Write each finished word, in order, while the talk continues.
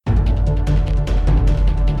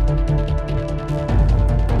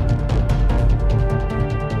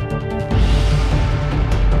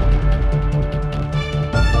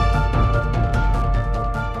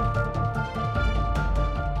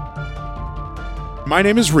My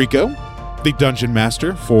name is Rico, the Dungeon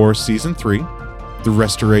Master for Season 3, The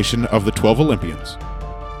Restoration of the 12 Olympians.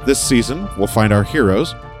 This season, we'll find our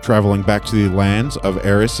heroes traveling back to the lands of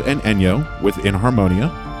Eris and Enyo within Harmonia,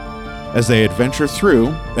 as they adventure through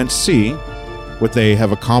and see what they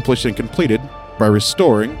have accomplished and completed by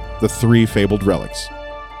restoring the 3 fabled relics,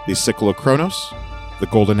 the Sickle of Kronos, the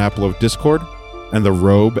Golden Apple of Discord, and the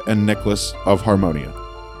Robe and Necklace of Harmonia.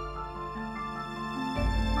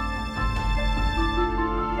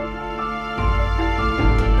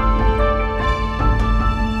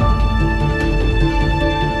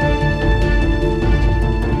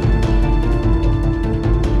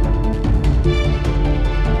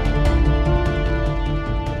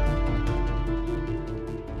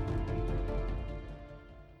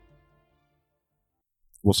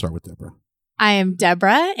 We'll start with Deborah. I am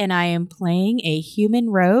Deborah, and I am playing a human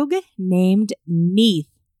rogue named Neith.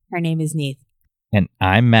 Her name is Neith. And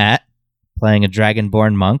I'm Matt, playing a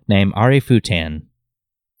dragonborn monk named Ari Futan.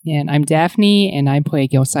 And I'm Daphne, and I play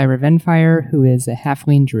Gilcyra Venfire, who is a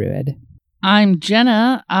halfling druid. I'm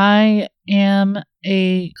Jenna. I am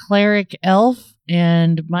a cleric elf,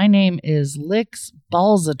 and my name is Lix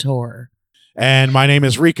Balzator. And my name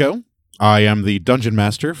is Rico. I am the Dungeon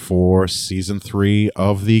Master for Season 3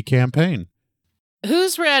 of the campaign.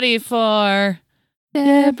 Who's ready for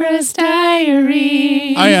Deborah's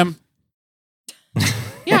Diary? I am.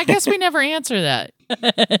 Yeah, I guess we never answer that.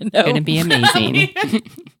 No. Gonna be amazing.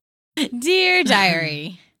 Dear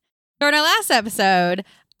Diary, during our last episode,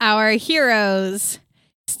 our heroes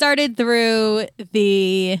started through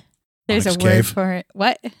the... There's Onyx a word Cave. for it.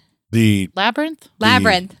 What? The Labyrinth?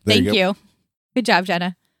 Labyrinth. there you Thank go. you. Good job,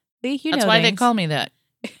 Jenna. See, you That's know why they things. call me that.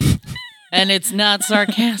 And it's not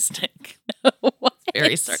sarcastic. What?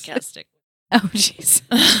 Very sarcastic. Oh, jeez.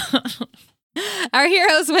 Our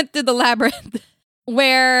heroes went through the labyrinth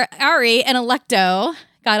where Ari and Electo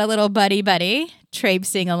got a little buddy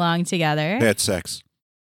traipsing along together. they had sex.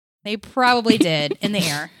 They probably did in the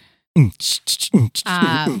air.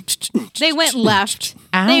 They went left.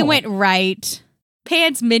 They Ow. went right.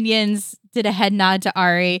 Pants minions did a head nod to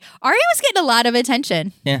Ari. Ari was getting a lot of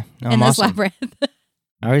attention Yeah, no, in I'm this awesome. labyrinth.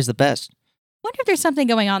 Ari's the best. Wonder if there's something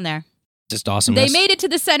going on there. Just awesome. They made it to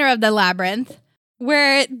the center of the labyrinth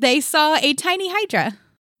where they saw a tiny Hydra.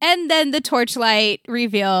 And then the torchlight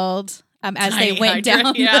revealed, as Tiny they went Hydra,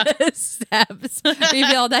 down yeah. the steps,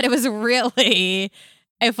 revealed that it was really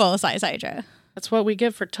a full-size Hydra That's what we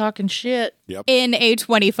get for talking shit. in a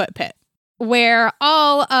 20-foot pit where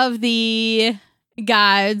all of the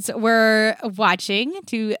gods were watching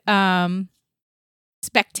to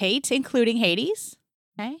spectate, including Hades.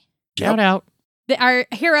 Okay. Shout out. Our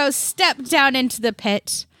heroes stepped down into the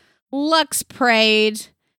pit. Lux prayed.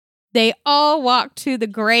 They all walked to the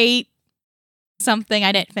great something.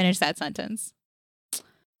 I didn't finish that sentence.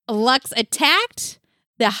 Lux attacked.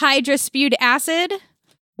 The Hydra spewed acid.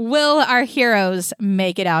 Will our heroes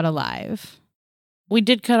make it out alive? We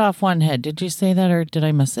did cut off one head. Did you say that or did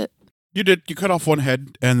I miss it? You did. You cut off one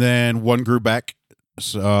head, and then one grew back.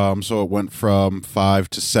 So it went from 5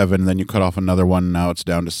 to 7. Then you cut off another one. Now it's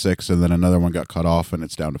down to 6, and then another one got cut off, and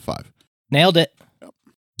it's down to 5. Nailed it.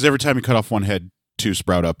 Because every time you cut off one head, 2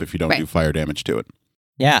 sprout up if you don't Right. do fire damage to it.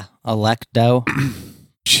 Yeah, Electo.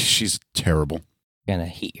 She's terrible. Gonna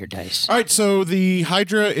heat your dice. All right, so the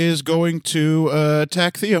Hydra is going to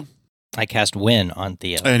attack Theo. I cast Win on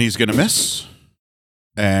Theo. And he's going to miss.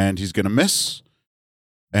 And he's going to miss.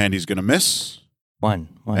 And he's going to miss. One.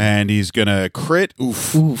 And he's going to crit.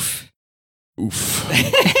 Oof. Oof. Oof.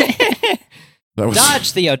 That was,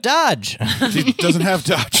 Dodge, Theo, dodge. He doesn't have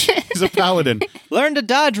dodge. He's a paladin. Learn to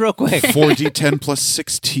dodge real quick. 4d10 plus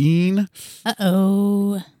 16.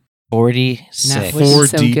 Uh-oh. 46. Not looking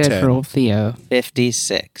so 4d10. good for old Theo.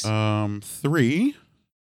 56. 3,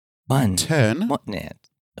 1. 10, What? Nah, it's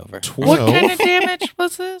over. 12, What kind of damage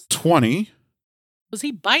was this? 20, Was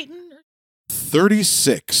he biting?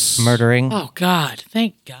 36. Murdering. Oh, God.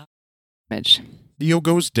 Thank God. Mitch. Theo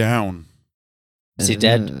goes down. Is he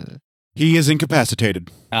dead? He is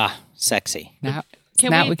incapacitated. Ah, sexy. Now, it's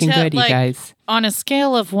Can not we looking tell, good, like- you guys. On a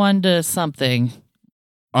scale of 1 to something,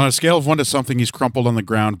 On a scale of 1 to something, he's crumpled on the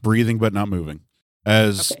ground, breathing but not moving.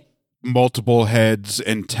 As Okay. multiple heads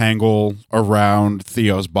entangle around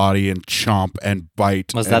Theo's body and chomp and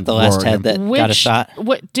bite. Was and that the last roar head him. that got a shot?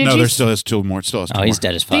 What did No, you? there still is 2 more. It still has 2 Oh, he's more.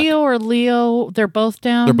 dead as fuck. Theo or Leo? They're both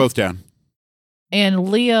down. They're both down. And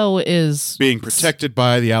Leo is Being protected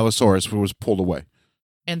by the Allosaurus, who was pulled away.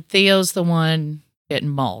 and Theo's the one getting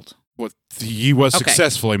mauled. He was Okay.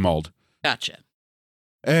 successfully mauled. Gotcha.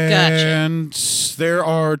 And there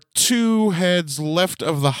are 2 heads left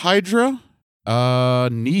of the Hydra.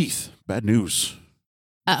 Neith, bad news.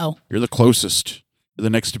 Uh-oh. You're the closest. You're the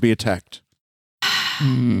next to be attacked.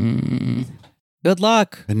 Good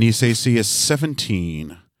luck. And Nice AC is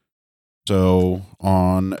 17. So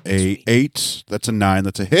on a 8, that's a 9.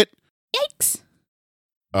 That's a hit. Yikes.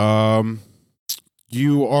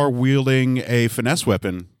 You are wielding a finesse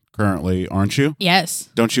weapon currently, aren't you? Yes.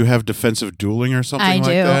 Don't you have defensive dueling or something I like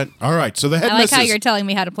do. that? All right, so the head I like misses. how you're telling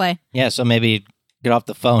me how to play. Yeah, so maybe get off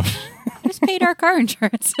the phone. I just paid our car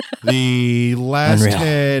insurance. The last Unreal.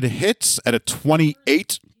 head hits at a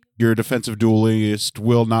 28. Your defensive duelist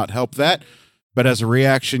will not help that. But as a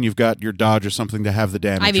reaction, you've got your dodge or something to have the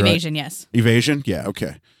damage. I have right? evasion, yes. Evasion? Yeah,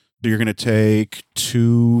 okay. So you're going to take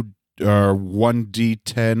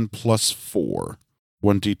 1d10 plus 4.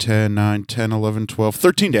 1d10, 9, 10, 11, 12,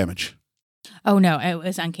 13 damage. Oh, no. It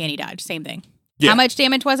was uncanny dodge. Same thing. Yeah. How much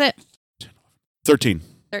damage was it? 13.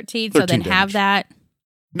 13. So 13 then have damage. that.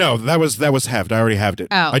 No, that was halved. I already halved it.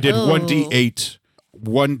 Oh. I did Oh.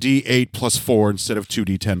 1d8 plus 4 instead of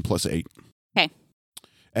 2d10 plus 8. Okay.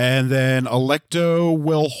 And then Electo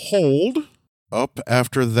will hold. Up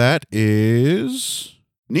after that is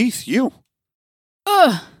Neath, you.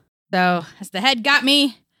 Ugh. So as the head got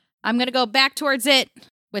me, I'm going to go back towards it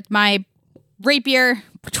with my rapier.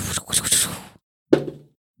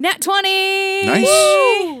 Nat 20! Nice.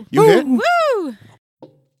 Woo! You hit? Woo!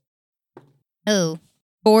 Oh.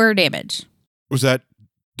 4 damage. Was that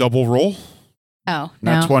double roll? Oh,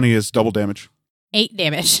 Nat no. 20 is double damage. 8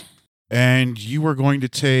 damage. And you are going to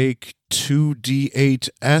take 2d8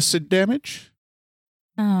 acid damage.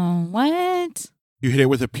 Oh, what? You hit it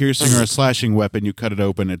with a piercing or a slashing weapon. You cut it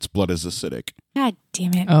open. Its blood is acidic. God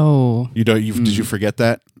damn it. Oh. You don't. Did you forget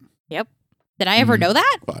that? Did I ever know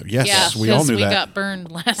that? Yes, yeah, we all 'cause knew we that. got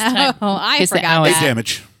burned last time. Oh, I It's the forgot Alex- 8 that.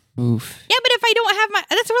 damage. Oof. Yeah, but if I don't have my...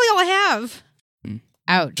 That's really all I have.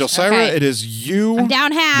 Ouch. Jelsira, Okay. it is you, I'm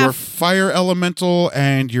down half. your fire elemental,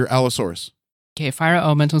 and your Allosaurus. Okay, Fire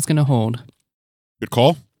Elemental's gonna hold. Good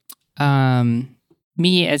call.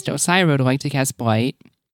 Me as Dosira would like to cast Blight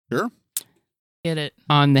Get it.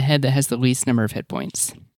 on the head that has the least number of hit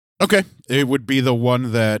points. Okay. It would be the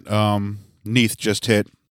one that Neath just hit.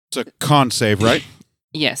 It's a con save, right?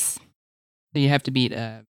 Yes. So you have to beat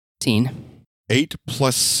 18. 8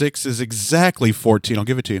 plus 6 is exactly 14. I'll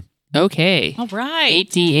give it to you. Okay. All right.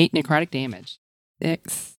 8d8 necrotic damage.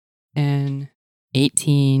 6 and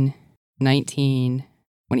 18, 19,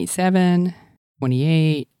 27,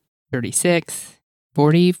 28, 36,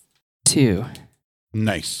 42.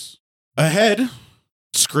 Nice. Ahead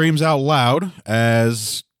screams out loud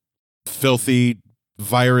as filthy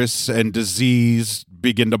virus and disease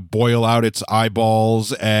begin to boil out its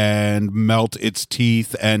eyeballs and melt its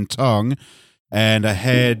teeth and tongue, and a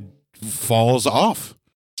head falls off.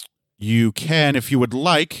 You can, if you would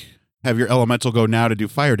like, have your elemental go now to do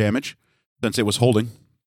fire damage, since it was holding.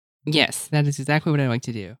 Yes, that is exactly what I'd like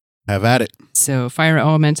to do. Have at it. So Fire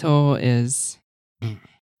Elemental is...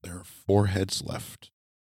 There are 4 heads left.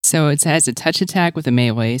 So it has a touch attack with a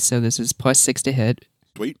melee, so this is plus 6 to hit.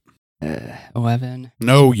 Sweet. 11.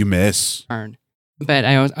 No, you miss. Darn. But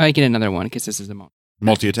I get another one because this is a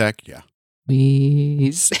Multi-attack? Yeah.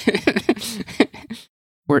 Please.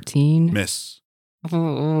 14. Miss.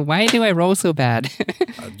 Oh, why do I roll so bad?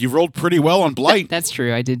 You rolled pretty well on Blight. That's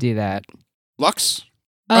true. I did do that. Lux?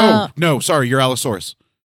 Uh, Oh, no, sorry, you're Allosaurus.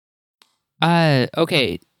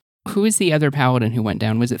 Okay. Who is the other paladin who went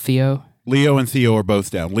down? Was it Theo? Leo and Theo are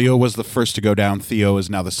both down. Leo was the first to go down. Theo is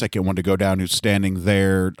now the second one to go down, who's standing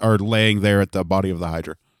there, or laying there at the body of the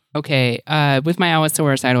Hydra. Okay. With my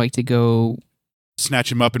Allosaurus, I'd like to go...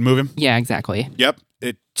 Snatch him up and move him? Yeah, exactly. Yep,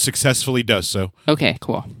 it successfully does so. Okay,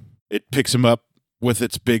 cool. It picks him up with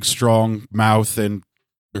its big, strong mouth and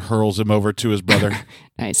hurls him over to his brother.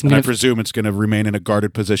 Nice. And I presume it's going to remain in a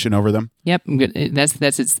guarded position over them. Yep, I'm good.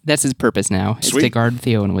 That's his purpose now. Is Sweet. to guard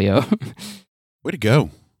Theo and Leo. Way to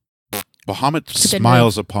go. Bahamut good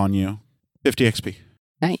smiles upon you. 50 XP.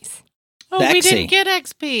 Nice. Oh, we Dexy. didn't get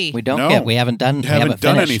XP. We don't No. get. We haven't done. You haven't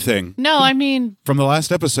done finished. anything. No, I mean, From the last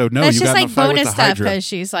episode, no, that's you just got in like a fight with bonus the stuff Hydra. because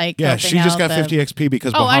she's like. Yeah, helping she just out got 50 XP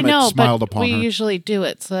because oh, I Bahamut know, smiled but upon we her. usually do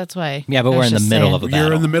it, so that's why. Yeah, but I we're was in the just middle saying. of a battle.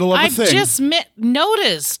 You're in the middle of a I thing. just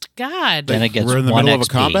noticed. God. Then it gets We're in the 1 middle of a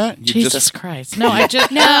XP. combat? You Jesus just Christ. No, I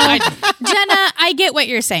just. No, Jenna, I get what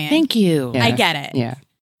you're saying. Thank you. Yeah. I get it. Yeah.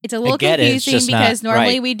 It's a little get it, it's confusing just not because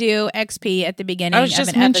normally right. we do XP at the beginning I was of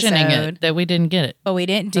just an mentioning episode, it that we didn't get it. but we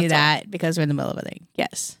didn't do That's all. that because we're in the middle of a thing.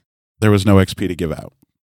 Yes. There was no XP to give out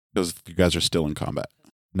because you guys are still in combat.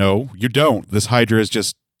 No, you don't. This Hydra is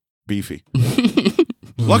just beefy.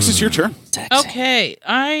 Lux, it's your turn. Sexy. Okay,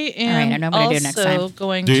 I am All right, I know what I'm gonna do next also time.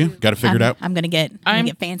 going Do you? to. Got to figure it out? I'm gonna get I'm-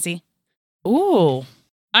 get fancy. Ooh,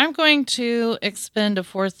 I'm going to expend a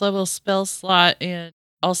 4th level spell slot and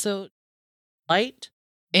also light.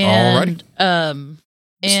 And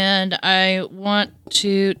and I want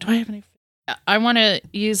to. Do I have any? I want to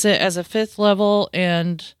use it as a 5th level,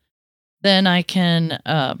 and then I can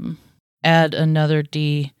add another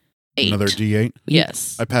D8. Another D8?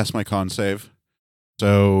 Yes. I passed my con save.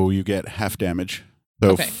 So you get half damage.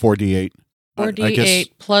 So Okay. 4d8.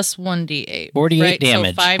 4d8 plus 1d8. 48 right?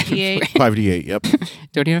 damage. So 5d8. 5d8, yep.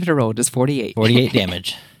 Don't even have to roll, just 48. 48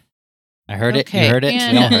 damage. I heard it. Okay, You heard it.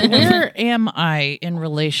 We all heard and it. where am I in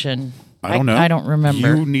relation? I don't know. I don't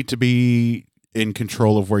remember. You need to be in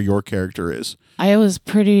control of where your character is. I was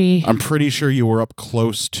pretty I'm pretty sure you were up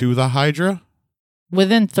close to the Hydra.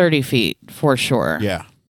 within 30 feet for sure. Yeah.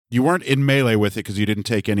 You weren't in melee with it because you didn't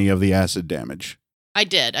take any of the acid damage. I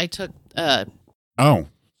did. I took Oh.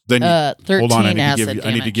 Then 13 hold on, acid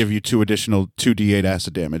I need to give you 2 additional 2d8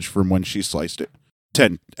 acid damage from when she sliced it.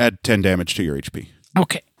 10. Add 10 damage to your HP.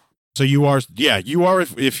 Okay. So you are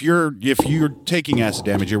if you're taking acid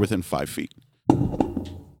damage, you're within 5 feet.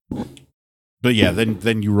 But yeah,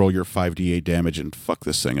 then you roll your 5d8 damage and fuck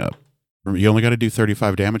this thing up. You only got to do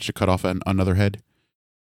 35 damage to cut off another head.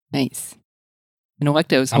 Nice. And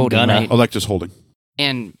Electo's I'm holding, gonna. right? Electa's holding.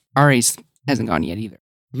 And Ari's hasn't gone yet either.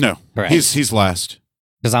 No, Correct. he's last.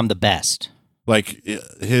 Because I'm the best. Like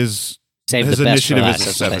his Save His the best for initiative last.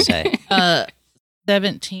 is a That's what I say.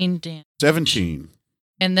 17 damage. 17.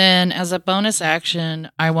 And then as a bonus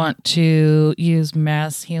action, I want to use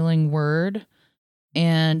Mass Healing Word.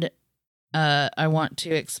 And I want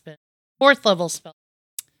to expend 4th level spell.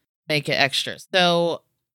 Make it extra. So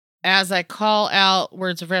as I call out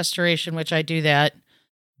Words of Restoration, which I do that,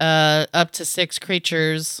 up to 6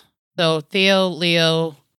 creatures. So Theo,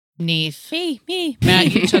 Leo, Neith. Me.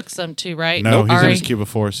 Matt, you took some too, right? No, he's in Ari? his cube of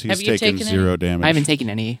force. He's Have you taken taken 0 damage. I haven't taken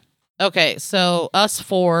any. Okay, so us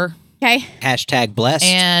 4. Okay. Hashtag blessed.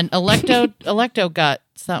 And Electo got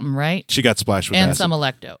something, right? She got splashed with And acid. some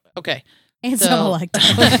Electo. Okay. And So- some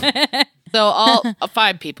Electo. So all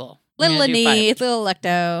 5 people. We're Little gonna do 5. Neath, little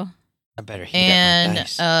Electo. I better heat up my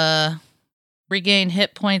dice. And regain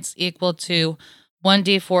hit points equal to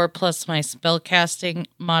 1d4 plus my spellcasting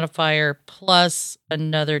modifier plus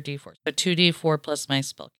another d4. So 2d4 plus my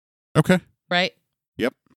spell, Okay. right?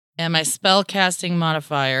 Yep. And my spellcasting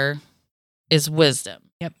modifier is wisdom.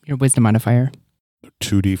 Yep, your wisdom modifier.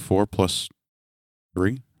 2d4 plus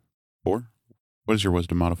 3? 4? What is your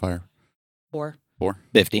wisdom modifier? 4.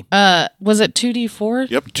 50. Was it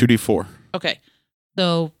 2d4? Yep, 2d4. Okay.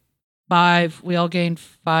 So 5. We all gained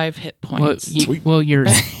 5 hit Well, points. Sweet. your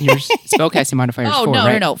spellcasting modifier is 4, no,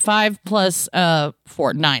 right? no. 5 plus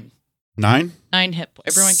 4. 9. 9? 9 hit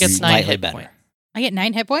points. Everyone gets Sweet. 9 Slightly hit better. points. I get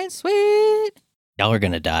 9 hit points. Sweet. Y'all are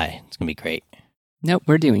going to die. It's going to be great. Nope,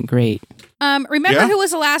 we're doing great. Remember Yeah? who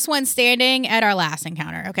was the last one standing at our last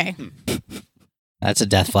encounter? Okay. That's a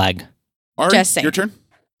death flag. Ari, Just saying. your turn?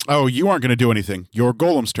 Oh, you aren't going to do anything. Your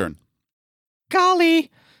golem's turn. Golly.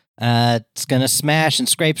 It's going to smash and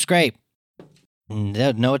scrape.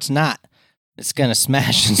 No, it's not. It's going to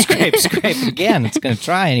smash and scrape again. It's going to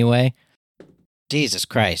try anyway. Jesus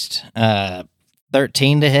Christ.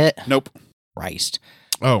 13 to hit. Nope. Christ.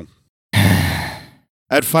 Oh.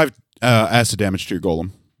 Add 5 acid damage to your golem.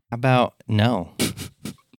 How about no?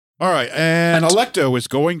 All right, and Electo is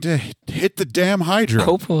going to hit the damn Hydra.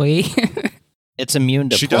 Hopefully. It's immune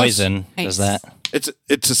to She does. poison. Nice. Does that? It's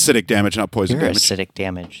acidic damage, not poison You're damage. acidic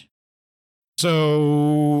damage.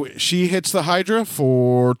 So she hits the Hydra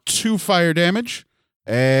for 2 fire damage,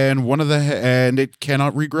 and and it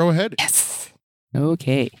cannot regrow a head. Yes.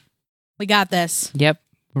 Okay. We got this. Yep,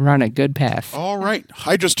 we're on a good path. All right,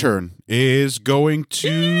 Hydra's turn is going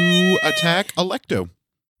to attack Electo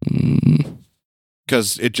Mm,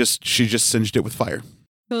 because she just singed it with fire.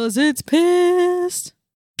 Because it's pissed.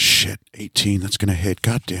 Shit, 18. That's gonna hit.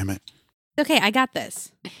 God damn it. Okay, I got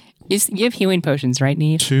this. you have healing potions, right,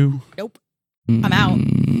 Neve? 2, I'm out.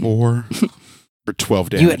 Mm, 4 for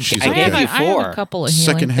 12 You- damage. She's I I okay. gave have, you a, I have 4. a couple of healing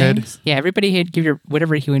Second head. things. Yeah, everybody give your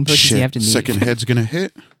whatever healing potions you have to Shit, Neve. second head's gonna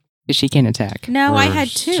hit. 'Cause she can attack. No, I For had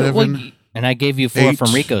 2. 7, Well, And I gave you 4 8.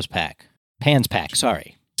 from Rico's pack. Pan's pack,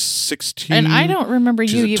 sorry. 16. And I don't remember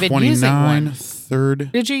She's you a even using 29, one.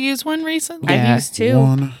 third, Did you use one recently? Yeah. I've used 2.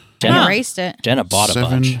 1, I Jenna, erased it. Jenna bought a 7,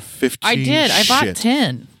 bunch. 15. I did. I bought Shit.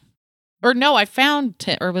 10. Or no, I found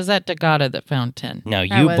 10. Or was that Dagata that found 10? No, I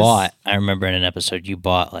you was- bought. I remember in an episode you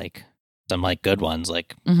bought like some like good ones,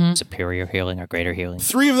 like Mm-hmm. superior healing or greater healing.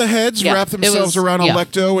 3 of the heads Yeah, wrap it themselves was- around yeah.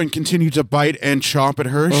 Electo and continue to bite and chomp at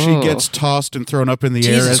her. Oh. She gets tossed and thrown up in the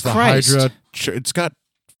air Jesus as the Christ. Hydra. It's got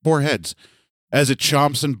 4 heads. as it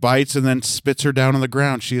chomps and bites and then spits her down on the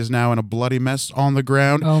ground. She is now in a bloody mess on the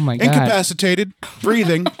ground, Oh my god. incapacitated,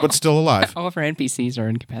 breathing, but still alive. All of our NPCs are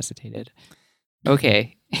incapacitated.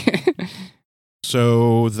 Okay.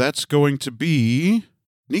 So that's going to be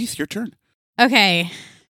Neith, your turn. Okay.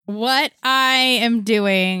 What I am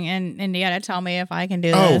doing, and Indiana, tell me if I can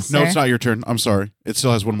do Oh, this. no, or- it's not your turn. I'm sorry. It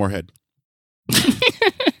still has one more head.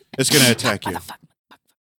 It's going to attack you.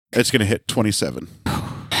 It's going to hit 27.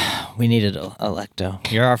 We needed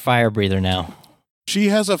Electo. You're our fire breather now. She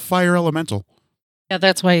has a fire elemental. Yeah,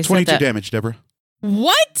 that's why he said 22 that. damage, Deborah.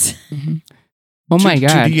 What? Oh my god.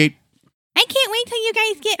 2d8, I can't wait till you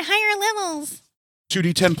guys get higher levels.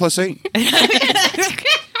 2d10 plus 8.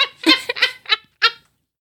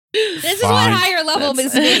 This is Fine. what higher level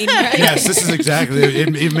is mean, right? Yes, this is exactly.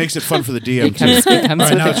 It makes it fun for the DM It comes, too. it comes All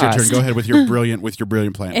right, with now a it's your turn. cost. Go ahead with your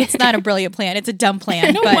brilliant plan. It's not a brilliant plan. It's a dumb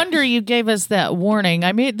plan. No but wonder you gave us that warning.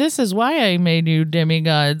 I mean, this is why I made you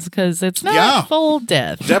demigods, because it's not Yeah. full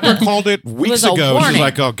death. Deborah called it weeks was a ago. She's warning.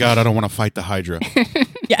 like, "Oh God, I don't want to fight the Hydra."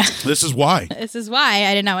 yeah, This is why. this is why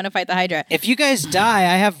I did not want to fight the Hydra. If you guys die,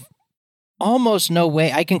 I have almost no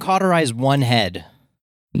way. I can cauterize one head.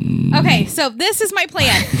 Okay, so this is my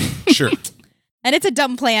plan, Sure. and it's a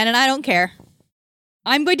dumb plan, and I don't care.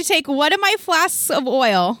 I'm going to take one of my flasks of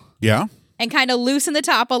oil Yeah. and kind of loosen the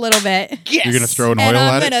top a little bit. Yes. You're gonna throw an oil And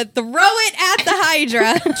at I'm going to throw it at the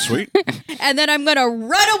Hydra. it. Sweet. And then I'm going to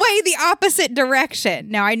run away the opposite direction.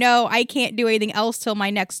 Now, I know I can't do anything else till my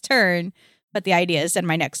next turn, but the idea is in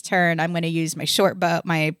my next turn, I'm going to use my short bow,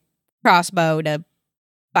 my crossbow to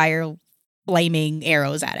fire flaming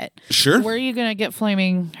arrows at it. Sure. Where are you going to get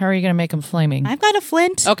flaming? How are you going to make them flaming? I've got a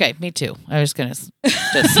flint. Okay, me too. I was going to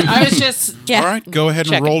just, Yeah. All right. Go ahead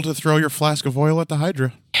and Check it. roll to throw your flask of oil at the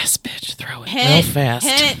Hydra. yes, bitch, throw it Hit, real fast.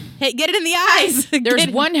 hit, get it in the eyes. There's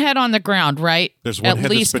Get- one head on the ground, right? There's one At head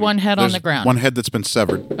least that's been, one head on there's the ground. One head that's been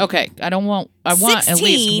severed. Okay, I want at 16.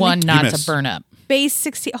 least one You not miss. to burn up. base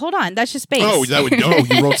 16. Hold on, that's just base. Oh, that would. Oh,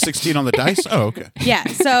 you rolled 16 on the dice. Oh, okay. yeah.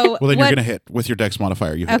 So Well, then what- you're gonna hit with your Dex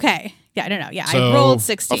modifier. You hit. Okay. Yeah, I don't know. Yeah, So I rolled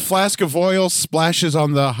 16. A flask of oil splashes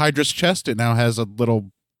on the Hydra's chest. It now has a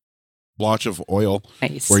little blotch of oil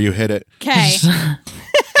Nice. where you hit it. Okay.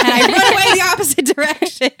 And I run away the opposite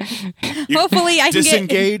direction. You Hopefully, I can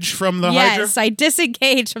disengage from the Hydra. Yes, I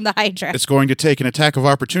disengage from the Hydra. It's going to take an attack of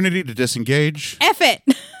opportunity to disengage. F it.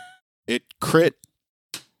 It crit.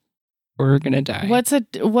 We're gonna die. What's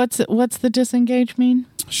the disengage mean?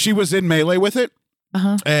 She was in melee with it,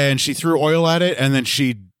 Uh-huh. and she threw oil at it, and then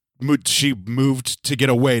she moved to get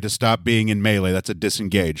away to stop being in melee. That's a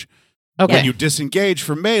disengage. Okay. When you disengage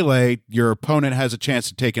from melee, your opponent has a chance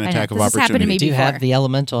to take an I know, attack of this has happened to opportunity. me Do you before. have the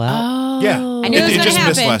elemental out? Oh. Yeah. I knew it was It going to just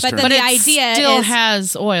missed happen, last but turn. then But the it idea still is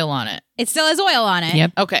has oil on it. it still has oil on it.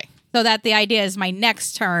 Yep. Okay. So that the idea is my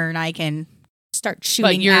next turn I can start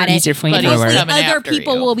shooting you're- at He's it. your But he's flamethrower. Mostly coming other after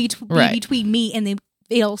people you. will be, Right. between me and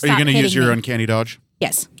they'll Are stop you going to hitting use your me. uncanny dodge?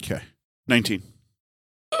 Yes. Okay. 19.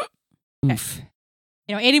 Oof.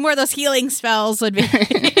 You know, any more of those healing spells would be.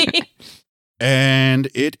 And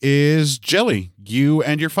it is Jelly, you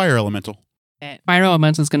and your fire elemental. Fire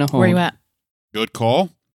elemental is gonna hold. Where you at? Good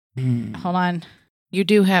call. Hmm. Hold on. You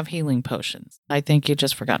do have healing potions. I think you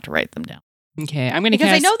just forgot to write them down. Okay, I'm gonna Because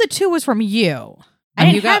cast. I know the 2 was from you. I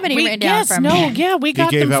And didn't have any written down from no, me. yeah, we He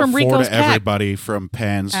got gave them out from 4 Rico's to pack. everybody from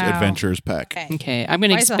Pan's Oh. Adventures pack. Okay. Okay, I'm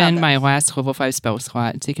gonna Why still have expend my those? last level 5 spell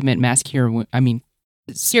slot to commit mass cure.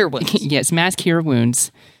 Cure wounds. Yes, mass cure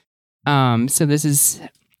wounds. So this is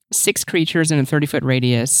 6 creatures in a 30-foot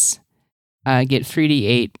radius. Get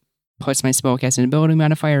 3d8 plus my spellcasting ability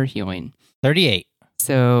modifier healing. 38.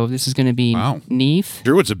 So this is going to be Wow. Neef.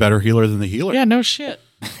 Druid's a better healer than the healer. Yeah, no shit.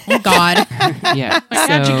 Oh, God. Yeah. Like,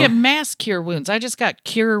 how'd you so- get mass cure wounds? I just got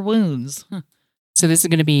cure wounds. So this is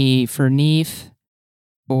going to be for Neef,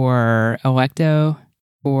 for Electo,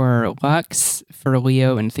 for Lux, for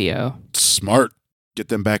Leo, and Theo. Smart. Get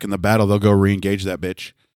them back in the battle. They'll go re-engage that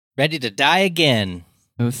bitch. Ready to die again.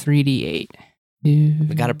 So 3d8.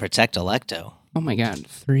 We got to protect Electo. Oh my god.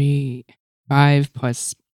 3, 5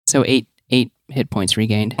 plus. So 8 hit points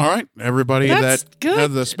regained. All right, everybody That's that good.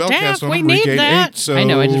 had the spell Damn, cast on we them need regained that. 8. So I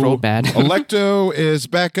know, I just rolled bad. Electo is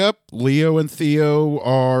back up. Leo and Theo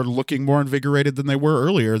are looking more invigorated than they were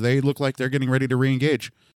earlier. They look like they're getting ready to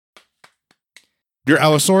re-engage. Your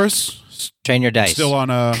Allosaurus Train your dice. still on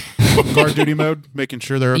guard duty mode, making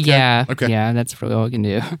sure they're okay. Yeah. Okay. Yeah, that's really all I can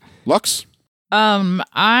do. Lux.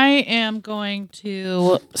 I am going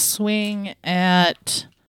to swing at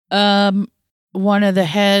one of the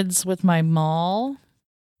heads with my maul.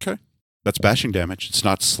 That's bashing damage. It's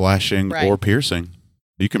not slashing Right. or piercing.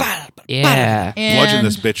 You can Yeah. bludgeon And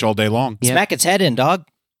this bitch all day long. Yep. Smack its head in, dog.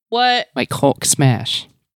 What? Like Hulk smash.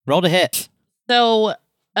 Roll to hit. So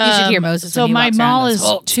You should hear Moses So when he my walks around maul and is goes,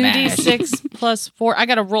 "Hulk smash." 2d6 plus 4. I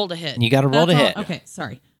got to roll to hit. You got to roll to That's all- hit. Okay,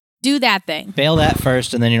 sorry. Do that thing. Fail that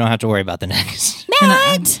first, and then you don't have to worry about the next.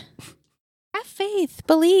 Matt! Have faith.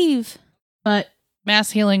 Believe. But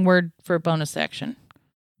mass healing word for bonus action.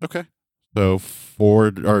 Okay. So 4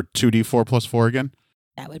 or 2d4 plus 4 again.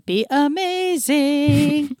 That would be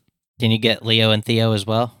amazing. Can you get Leo and Theo as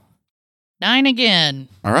well? 9 again.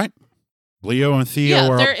 All right. Leo and Theo Yeah,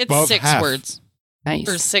 are it's above 6 half. words. Nice.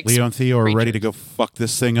 Or 6. Leo and Theo are ready to creatures. go fuck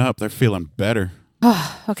this thing up. They're feeling better.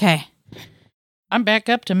 Okay. I'm back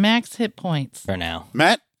up to max hit points. For now.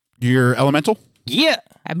 Matt, your elemental. Yeah.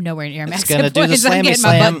 I'm nowhere near max gonna hit do the points. I'm slammy getting my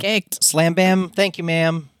slam. butt kicked. Slam bam. Thank you,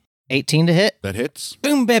 ma'am. 18 to hit. That hits.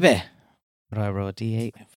 Boom, baby. What do I roll? A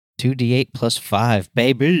D8? 2d8 plus 5,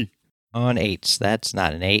 baby. On 8s. That's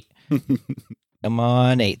not an 8. Come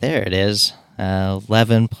on, 8. There it is.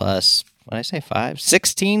 11 plus, what did I say, 5?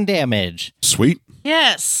 16 damage. Sweet.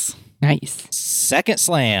 Yes. Nice. Second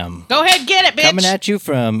slam. Go ahead, get it, bitch. Coming at you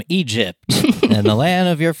from Egypt and the land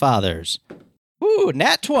of your fathers. Ooh,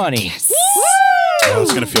 nat 20. Oh,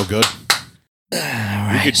 it's gonna feel good. All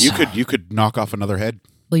right, You could knock off another head.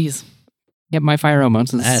 Please. Yep, my fire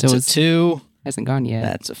elemental that's still a 2. hasn't gone yet.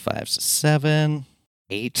 That's a 5, so 7,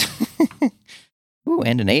 8. Ooh,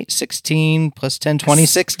 and an 8. 16 plus 10,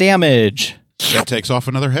 26 damage. That takes off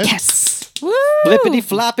another head. Yes. Woo! Flippity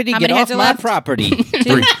floppity, How get many off heads are my left? property.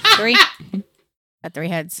 2, 3. Got 3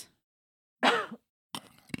 heads.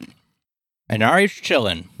 And Ari's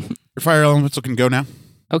chilling. Your fire elemental can go now.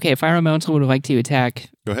 Okay, fire elemental would like to attack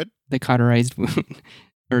Go ahead. the cauterized wound.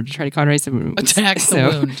 Or try to cauterize the wound. Attack the So-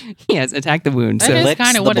 wound. Yes, attack the wound. That So is licks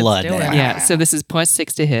kind the of what blood it's doing. there. yeah, so this is plus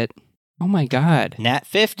 6 to hit. Oh my god. Nat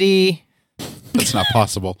 50. That's not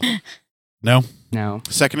possible. No. No.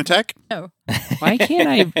 Second attack? Why can't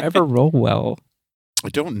I ever roll well? I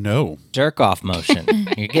don't know. Jerk off motion.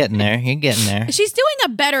 You're getting there. You're getting there. She's doing a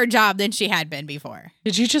better job than she had been before.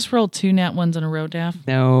 Did you just roll 2 nat 1s in a row, Daff?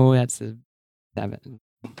 No, that's a 7.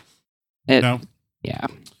 No. Yeah.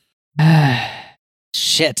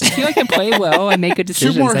 Shit. I feel like I play well. I make good 2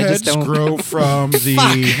 decisions. more I heads just don't. grow from the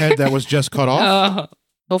Fuck. head that was just cut off. Oh.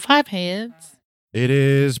 Oh, 5 heads. It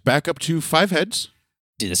is back up to 5 heads.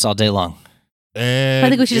 Do this all day long. And I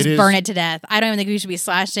think we should it just is- burn it to death. I don't even think we should be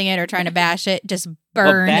slashing it or trying to bash it. Just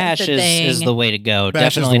burn bash the is, thing. is the way to go.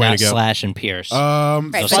 Bash is the Definitely way not to go. slash and pierce. right, so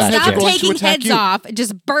but slash stop are going taking heads off.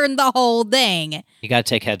 Just burn the whole thing. You got to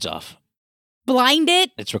take heads off. Blind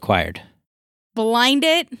it. It's required. Blind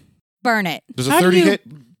it. Burn it. Does a How do 30 you-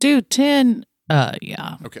 hit? Dude, 10.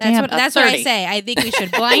 Yeah. Okay. Damn, That's a what I 30. say. I think we should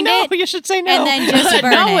blind it you should say no. and then just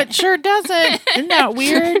burn no, it. it sure doesn't. Isn't that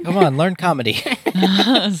weird? Come on, learn comedy.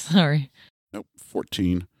 Sorry. Nope.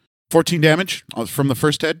 14. 14 damage from the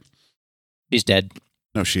first head? She's dead.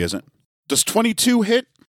 No, she isn't. Does 22 hit?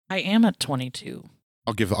 I am at 22.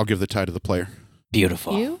 I'll give the tie to the player.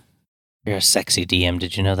 Beautiful. You? You're a sexy DM.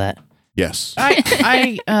 Did you know that? Yes.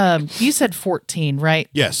 You said 14, right?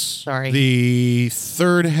 Yes. Sorry. The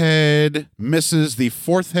third head misses. The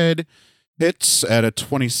fourth head hits at a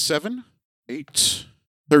 27. 8,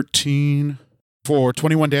 13 for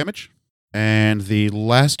 21 damage. And the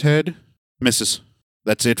last head misses.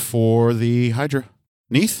 That's it for the Hydra.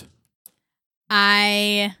 Neath?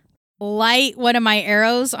 I light one of my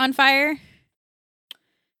arrows on fire.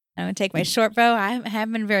 I'm going to take my short bow. I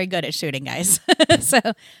haven't been very good at shooting, guys.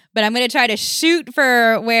 But I'm going to try to shoot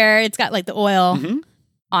for where it's got like the oil Mhm.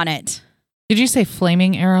 on it. Did you say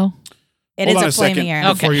flaming arrow? It Hold is on a flaming second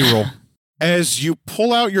arrow. before you roll. As you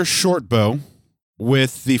pull out your short bow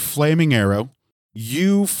with the flaming arrow,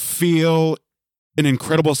 you feel an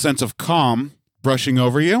incredible sense of calm brushing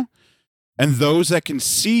over you. And those that can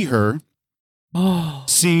see her Oh.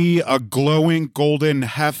 see a glowing golden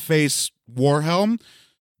half-face war helm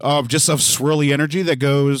just of swirly energy that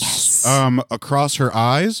goes Yes. across her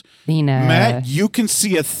eyes. Athena. Matt, you can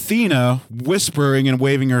see Athena whispering and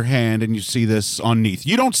waving her hand, and you see this on Neath.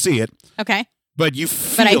 You don't see it, Okay. but you But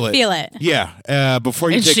feel I it. feel it. Yeah, before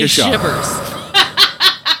you And take she a shot. shivers.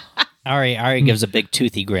 Ari gives a big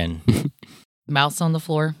toothy grin. Mouse on the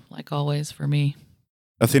floor, like always for me.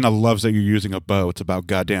 Athena loves that you're using a bow. It's about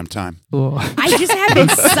goddamn time. Cool. I just haven't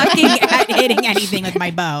been sucking at hitting anything with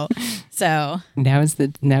my bow. So Now's the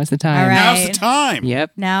time. All right. Now's the time.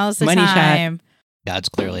 Yep. now's the Money shot. time. Gods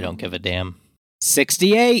clearly don't give a damn.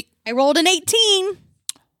 68. I rolled an 18.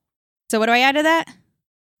 So what do I add to that?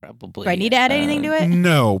 Probably. Do I need to add anything to it?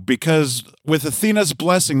 No, because with Athena's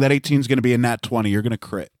blessing, that 18 is going to be a nat 20. You're going to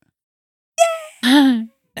crit.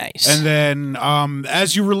 Nice. And then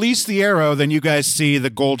as you release the arrow, then you guys see the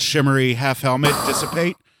gold shimmery half helmet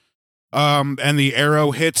dissipate And the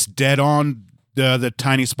arrow hits dead on the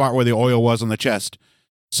tiny spot where the oil was on the chest.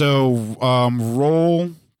 So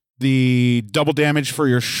roll the double damage for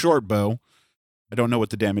your short bow. I don't know what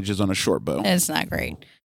the damage is on a short bow. It's not great.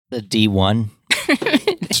 The D1.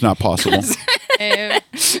 It's not possible.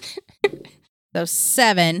 So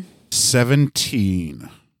 7. 17.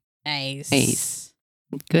 Nice. Nice.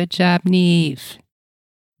 Good job, Neve.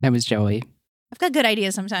 That was Joey. I've got good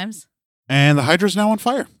ideas sometimes. And the Hydra's now on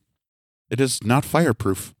fire. It is not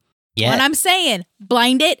fireproof. Yeah. What I'm saying,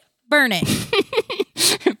 blind it, burn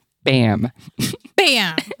it. Bam.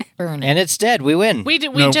 Bam. Burn it. And it's dead. We win. We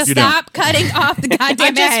No, just you don't. Stop cutting off the goddamn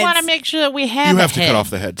I just want to heads. make sure that we have. You a have to head. cut off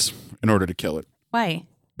the heads in order to kill it. Why?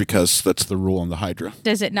 Because that's the rule on the Hydra.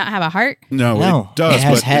 Does it not have a heart? No, No, it does. it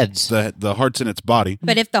has but heads. The heart's in its body.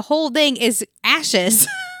 But if the whole thing is ashes,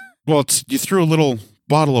 Well, you threw a little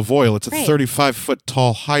bottle of oil. It's a Right. 35-foot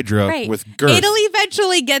tall Hydra Right. with girth. it'll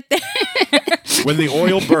eventually get there. When the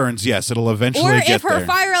oil burns, yes, it'll eventually Or get if her there.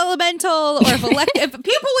 fire elemental, or if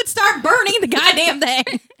people would start burning the goddamn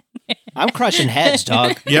thing. I'm crushing heads,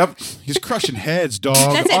 dog. Yep, he's crushing heads, dog.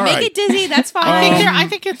 That's it. All Make right. it dizzy. That's I fine. think, Um, I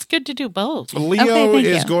think it's good to do both. Leo Okay, thank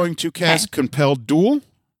is you. going to cast Compelled Duel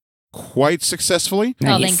quite successfully.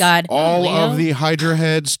 Oh, Nice. thank God. All Leo? of the Hydra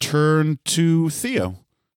heads turn to Theo.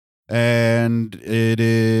 And it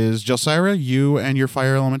is Jelsira, you and your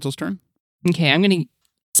fire elemental's turn. Okay, I'm going to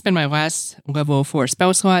spend my last level 4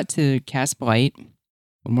 spell slot to cast Blight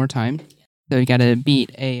one more time. So you got to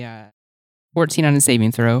beat a 14 on a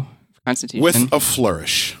saving throw for Constitution. With a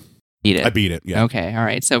flourish. beat it. I beat it, yeah. Okay, all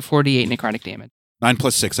right. So 48 necrotic damage. 9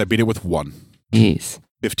 plus 6, I beat it with 1. Jeez.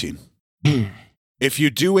 15. If you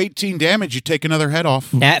do 18 damage, you take another head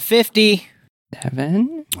off. Nat 50.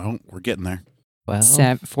 7, Oh, we're getting there. Well,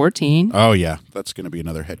 14, Oh, yeah. That's going to be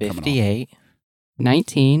another head coming off. 58,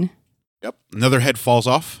 19, Yep. Another head falls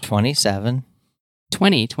off. 27.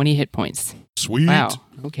 20 hit points. Sweet. Wow.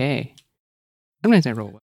 Okay. Sometimes I roll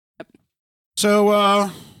well.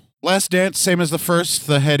 So, last dance, same as the first.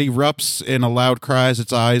 The head erupts in a loud cry as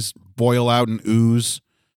its eyes boil out and ooze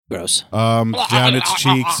Gross. down its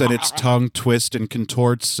cheeks, and its tongue twists and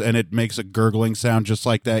contorts, and it makes a gurgling sound just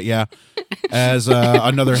like that, yeah. As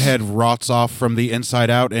another head rots off from the inside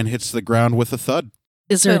out and hits the ground with a thud.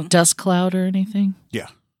 Is there a Boom. dust cloud or anything? Yeah.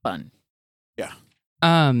 Fun. Your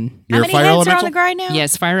How many fire heads are on elemental? the ground now?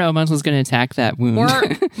 Yes, fire elemental is going to attack that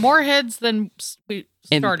wound. More heads than we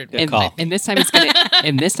And- started with. Good call. and this time it's going to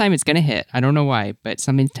and this time it's going to hit. I don't know why, but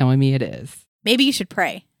something's telling me it is. Maybe you should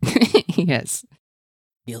pray. Yes.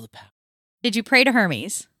 Feel the power. Did you pray to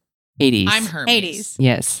Hermes? Hades. I'm Hermes. Hades.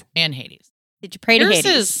 Yes. And Hades. Did you pray to Yours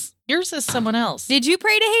Hades? yours is someone else. Did you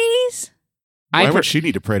pray to Hades? Why I would she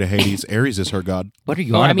need to pray to Hades? Ares is her god. What are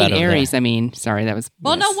you Oh, on I mean about over Ares. there? I mean, sorry, that was.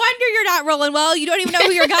 Well, yes. no wonder you're not rolling well. You don't even know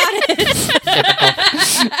who your god is.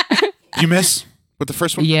 You miss with the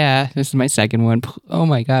first one? Yeah, this is my second one. Oh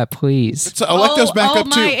my god, please. It's Electo's back up,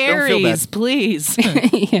 too. my Don't feel bad. Aries, please.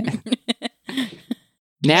 Yeah.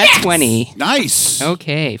 Nat 20. Nice.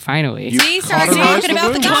 Okay, finally. You See, start cauterized talking the about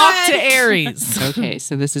the wound. god. Talk to Aries. Okay,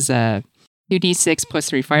 so this is a 2d6 plus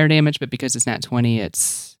 3 fire damage, but because it's not 20,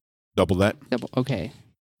 it's Double that. double. Okay.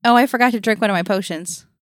 Oh, I forgot to drink one of my potions.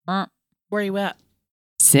 Where are you at?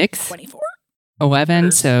 6, 24.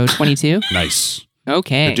 11, so 22. Nice.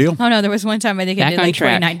 Okay. Good deal. Oh no, there was one time I think I Back did on like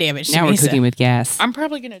track. 29 damage. to Now me, we're so- cooking with gas. I'm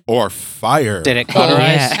probably gonna Or fire. Did it Oh,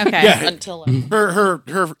 cauterize? yeah. Okay. Yeah. until Her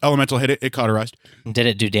elemental hit it. It cauterized. Did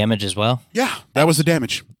it do damage as well? Yeah, that was the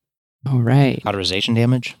damage. All right. Cauterization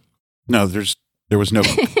damage? No, there was no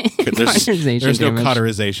Cauterization there's no damage.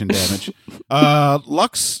 cauterization damage.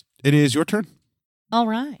 Lux, it is your turn. All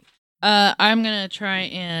right. I'm gonna try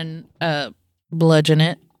and bludgeon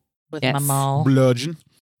it with my Yes. maul. Bludgeon.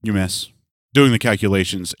 You miss. Doing the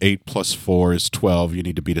calculations, 8 plus 4 is 12. You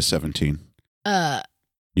need to beat a 17.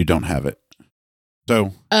 You don't have it.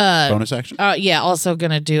 So, bonus action? Yeah. Also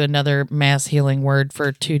gonna do another mass healing word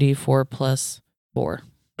for 2d4 plus 4.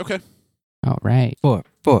 Okay. All right. Four.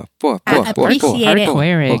 I appreciate it.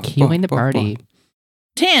 Cleric healing the party.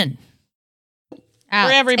 10 Ouch.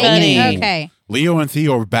 for everybody. Okay. Leo and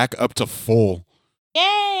Theo are back up to full.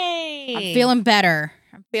 Yay! I'm feeling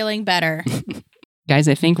better. Guys,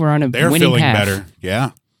 I think we're on a They're winning feeling path. better.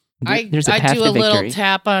 Yeah. There's a I path do to a little victory.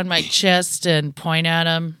 tap on my chest and point at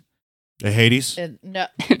him. Hades? No,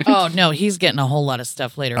 oh no, he's getting a whole lot of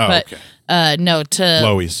stuff later. Oh, but okay. no, to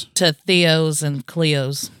Lois. Theo's and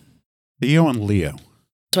Cleo's. Theo and Leo.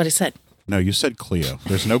 That's what I said. No, you said Cleo.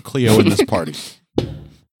 There's no Cleo in this party.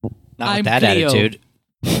 Not I'm with that Cleo. attitude.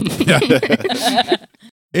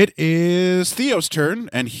 It is Theo's turn,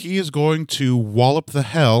 and he is going to wallop the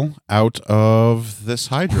hell out of this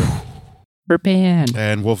Hydra. For Pan.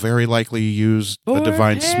 and will very likely use a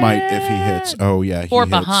divine smite if he hits. Oh yeah, he For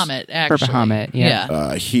hits. Bahamut, actually. For Bahamut,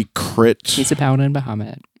 yeah. He crit. He's a paladin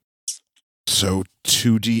Bahamut. So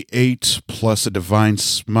 2d8 plus a divine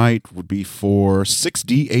smite would be for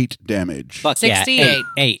 6d8 damage. Fuck 68.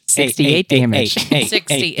 Yeah. 68 damage.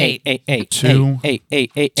 68. 2,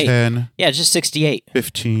 8. 10, Yeah, just 68.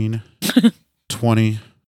 15, 20, What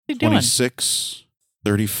you doing? 26,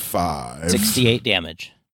 35. 68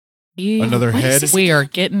 damage. Another head We are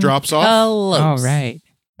getting drops off. close. All right.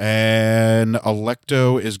 And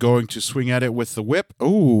Alecto is going to swing at it with the whip.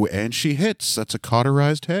 Oh, and she hits. That's a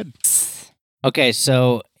cauterized head. Okay,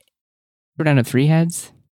 so We're down to 3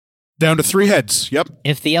 heads. Down to 3 heads. Yep.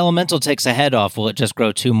 if the elemental takes a head off, will it just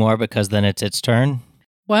grow 2 more because then it's its turn?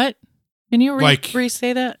 What? Can you Like-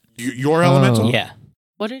 re-say that? Your Oh. elemental? Yeah.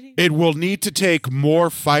 What did he? It will need to take more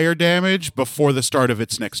fire damage before the start of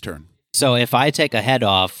its next turn. So if I take a head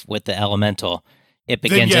off with the elemental, it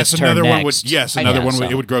begins Then yes, its turn another next. one would. Yes, another Yeah, one. so-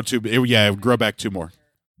 It would grow 2. It would grow back 2 more.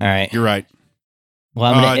 All right. You're right.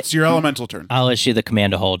 Well, I'm gonna, It's your elemental turn. I'll issue the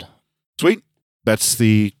command to hold. Sweet. That's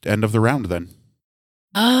the end of the round then.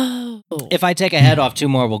 Oh. If I take a head off, 2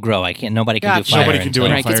 more will grow. I can't. Nobody can Gotcha. do fire. Nobody can do until-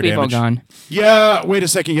 any Right, fire because we've all damage. gone. Yeah. Wait a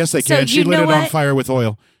second. Yes, they So can. She you lit know it on what? fire with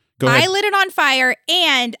oil. Go ahead. I lit it on fire,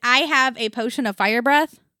 and I have a potion of fire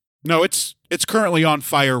breath. No, it's currently on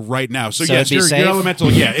fire right now. So So yes, it'd be your safe?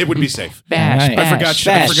 elemental. Yeah, it would be safe. Bash, All right. bash, I forgot.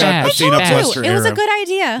 I bash, forgot. I've bash, seen Ooh, Upluster it was a Arrow. good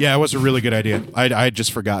idea. Yeah, it was a really good idea. I had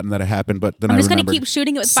just forgotten that it happened, but then I'm I just gonna remembered. keep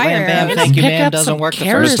shooting it with Slam fire. bam, arrows. I'm thank you, gonna pick ma'am. up Doesn't some work the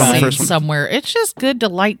first kerosene time. First one. somewhere. It's just good to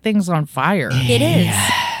light things on fire. It is.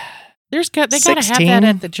 They gotta have 16? that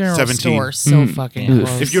at the general 17. store. So Mm. fucking Oof.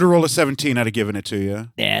 close. If you'd have rolled a 17, I'd have given it to you.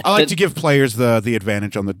 Yeah. I like to give players the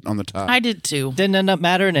advantage on the top. I did too. Didn't end up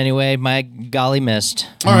mattering anyway. My golly missed.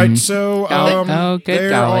 All right, so Oh, good there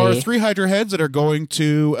golly. are 3 Hydra heads that are going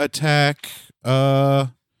to attack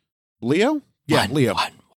Leo. Yeah, Leo.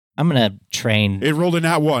 I'm gonna train. It rolled a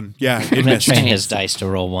nat 1. Yeah, I'm it gonna missed. train his dice to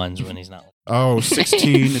roll ones when he's not. Oh,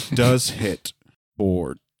 16 does hit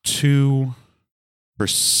for 2 for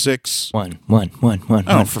 6. One.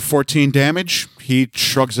 Oh, for 14 damage. He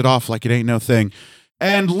shrugs it off like it ain't no thing.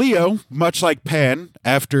 And Leo, much like Pan,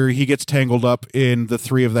 after he gets tangled up in the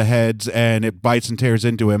 3 of the heads and it bites and tears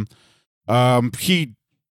into him, he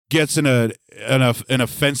gets in an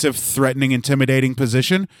offensive, threatening, intimidating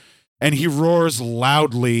position, and he roars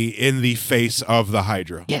loudly in the face of the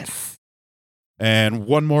Hydra. Yes. And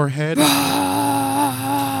one more head.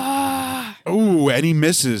 Ooh, and he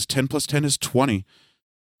misses. 10 plus 10 is 20.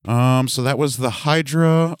 So that was the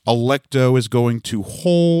Hydra. Alecto is going to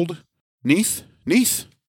hold. Neath?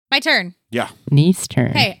 My turn. Yeah. Neith's turn.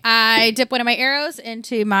 Okay, I dip one of my arrows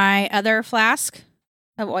into my other flask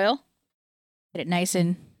of oil. Get it nice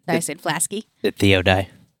and flasky. Did Theo die?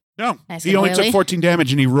 No, Nice he and only oily. took 14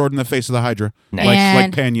 damage and he roared in the face of the Hydra. Nice. Like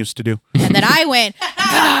And- Pan used to do. And then I went,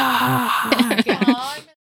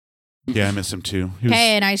 Yeah, I miss him too. He was-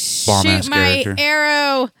 okay, and I bomb-ass shoot my character.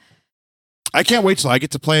 arrow. I can't wait till I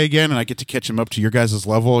get to play again and I get to catch him up to your guys'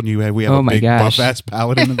 level and we have Oh a my big gosh. buff-ass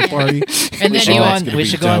paladin in the party. And We then should, you go Oh, on, it's gonna we be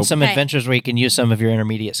should go on dope. some Right. adventures where you can use some of your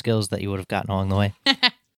intermediate skills that you would have gotten along the way.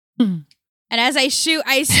 And as I shoot,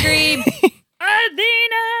 I scream, Adina!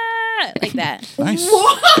 Like that. Nice.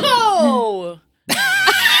 Whoa!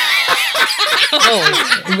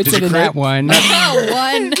 What's Did it you in crit? that one? Oh,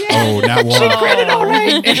 one. Oh, not one.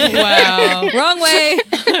 Wow. Wrong way.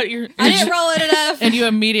 You're- I didn't roll it enough. and you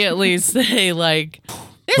immediately say like,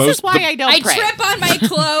 "This Most- is why I don't I pray." trip on my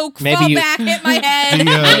cloak, Maybe fall you- back, hit my head.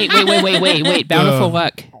 The, Wait. Bountiful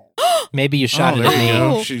luck. Maybe you shot it there at you me.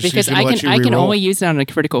 go. She's Because gonna I let can you I can re-roll. only use it on a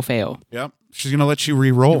critical fail. Yep. She's going to let you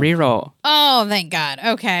re-roll. Reroll. Oh, thank God.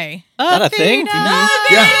 Okay. That a thing?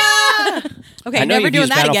 Yeah. Okay, I know never you've doing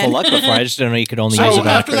used that Bountiful again. Luck before. I just didn't know you could only So use it on a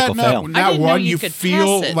after that, critical fail. I that didn't know one, you you could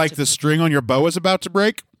feel pass it. like the string on your bow is about to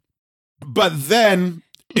break, but then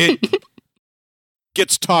it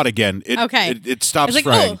gets taut again. It, Okay. It I stops was like,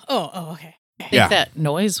 fraying. okay. I think Yeah. that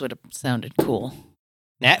noise would have sounded cool.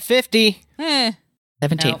 Nat 50.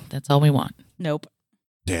 17. No. That's all we want. Nope.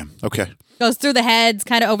 Damn. Okay. Goes through the heads,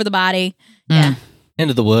 kind of over the body. Mm. Yeah.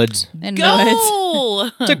 Into the woods. And the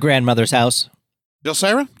woods. Go! To grandmother's house.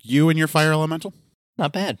 Delsira, you and your fire elemental?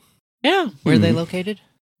 Not bad. yeah. Where are they located?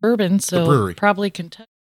 Bourbon, so brewery. probably Kentucky.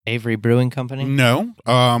 Avery Brewing Company. No.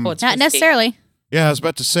 Oh, it's Not whiskey. necessarily. Yeah, I was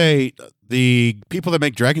about to say the people that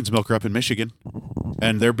make Dragon's Milk are up in Michigan,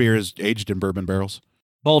 and their beer is aged in bourbon barrels.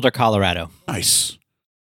 Boulder, Colorado. Nice.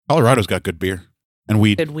 Colorado's got good beer and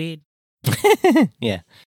weed. Good weed. Yeah.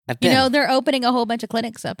 I've You been. know, they're opening a whole bunch of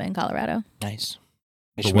clinics up in Colorado. Nice.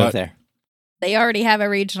 We For should what? move there. They already have a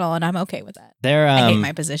regional, and I'm okay with that. Their I hate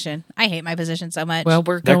my position. I hate my position so much. Well,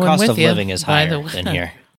 we're their going cost with of you, living is by the higher way. than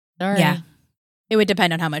here. Sorry. Yeah. It would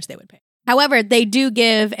depend on how much they would pay. However, they do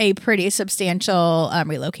give a pretty substantial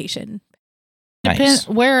relocation. Nice.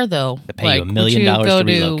 Where though? They pay you $1 would million you go to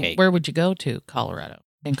relocate. Where would you go to? Colorado.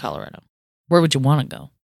 In Colorado. Where would you want to go?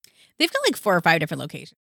 They've got like 4 or 5 different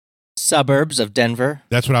locations. Suburbs of Denver.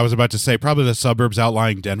 That's what I was about to say. Probably the suburbs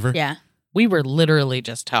outlying Denver. Yeah. We were literally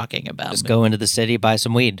just talking about Just it. go into the city, buy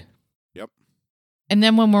some weed. And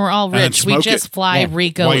then when we're all And then rich, we smoke just it. fly Yeah.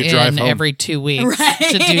 Rico While you drive in home. every 2 weeks Right.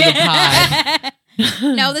 to do the pie.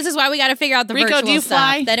 No, this is why we got to figure out the Rico, virtual do you stuff.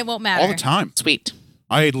 fly? Then it won't matter. All the time. Sweet.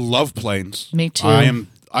 I love planes. Me too.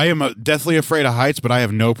 I am deathly afraid of heights, but I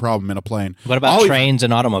have no problem in a plane. What about I'll even- trains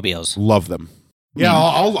and automobiles? Love them. Yeah,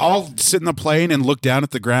 I'll sit in the plane and look down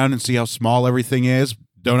at the ground and see how small everything is.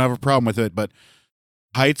 Don't have a problem with it, but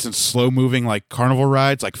heights and slow moving like carnival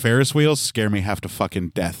rides, like Ferris wheels, scare me half to fucking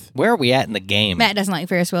death. Where are we at in the game? Matt doesn't like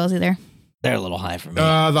Ferris wheels either. They're a little high for me.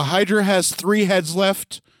 The Hydra has 3 heads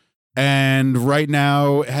left, and right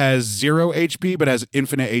now has 0 HP, but has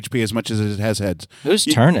infinite HP as much as it has heads. Whose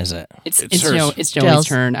turn is it? It's hers. It's Jill's. Joey's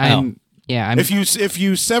turn. I'm If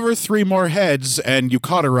you sever 3 more heads and you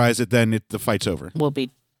cauterize it, then the fight's over. We'll be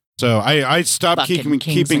So I stopped Fucking keeping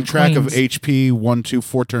kings and track of queens. HP 1, 2,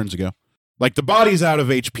 4 turns ago. Like the body's out of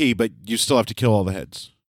HP, but you still have to kill all the heads.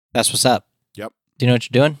 That's what's up. Yep. Do you know what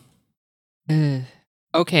you're doing?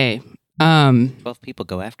 okay. 12 people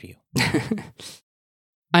go after you.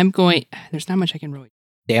 I'm going. There's not much I can really.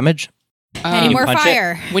 Damage? Any you more punch it?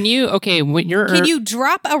 fire? When your Can you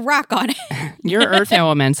drop a rock on it? your Earth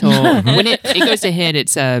Elemental when it goes to hit,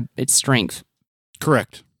 it's strength.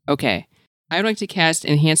 Correct. Okay, I would like to cast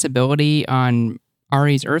Enhance Ability on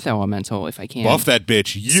Ari's Earth Elemental if I can. Buff that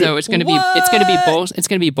bitch. You. So it's gonna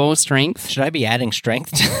be both strength. Should I be adding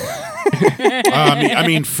strength? I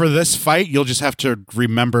mean, for this fight, you'll just have to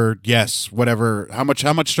remember, yes, whatever. How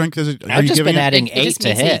much strength is it? I've just been adding It 8 just to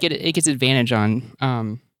means that hit. it gets advantage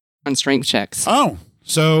on strength checks. Oh,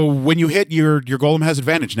 so when you hit, your golem has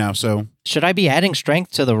advantage now. So Should I be adding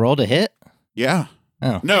strength to the roll to hit? yeah.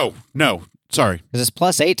 Oh. No. Sorry. Because it's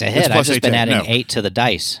plus 8 to It's hit. I've plus just 8 been to hit. adding No. 8 to the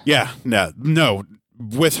dice. Yeah. No.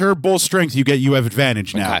 With her bull strength, you have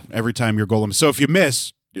advantage now Okay. every time your golem. So if you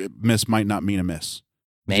miss might not mean a miss.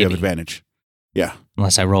 You have Maybe. advantage. Yeah.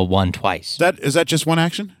 Unless I roll 1 twice. Is that just one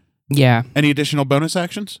action? Yeah, Any additional bonus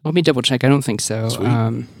actions? let me double check. I don't think so.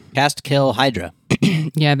 Sweet. Cast Kill Hydra.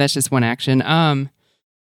 Yeah, that's just one action.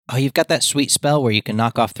 Oh, you've got that sweet spell where you can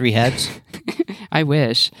knock off 3 heads? I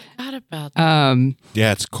wish. Forgot about that.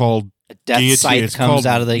 Yeah, it's called Death guillotine. Sight It's comes called,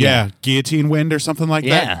 out of the... guillotine wind or something like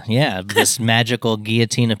that. Yeah. This magical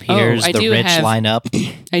guillotine appears. I The do rich have- line up.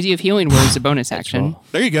 I do have Healing Word as a bonus Let's action. roll.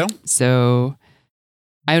 There you go. So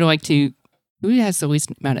I would like to. Who has the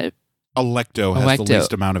least amount of? Electo has the Electo.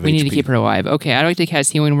 least amount of We HP. need to keep her alive. Okay, I'd like to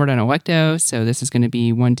cast Healing Word on Electo. So this is going to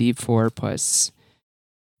be 1d4 plus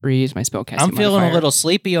 3 is my spellcasting I'm feeling modifier. a little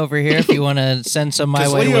sleepy over here if you want to send some my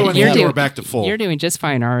Because way. Leo when and you You're Leo have- are back to full. You're doing just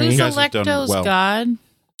fine, Ari. Who's guys have done Electo's well.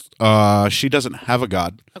 god? She doesn't have a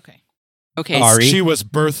god. Okay. Okay, Ari. She was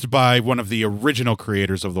birthed by one of the original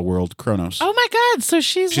creators of the world, Kronos. Oh my god, so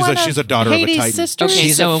she's She's a daughter of a Hades' Titan. sisters? Okay,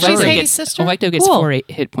 She's so a She's furry. Hades' sister? Electo gets Cool. 4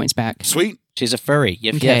 hit points back. Sweet. She's a furry.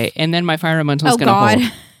 Yif, Okay, yif. and then my Fire Elemental is Oh, going to God.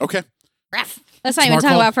 hold. Okay. Let's not even Smart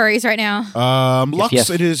talk call. about furries right now. Lux,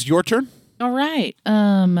 Yif. it is your turn. All right.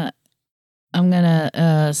 I'm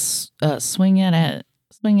gonna swing at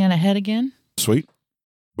a head again. Sweet.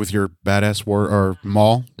 With your badass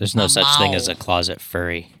maul. There's no such thing as a Ow. closet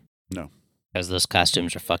furry. No. Because those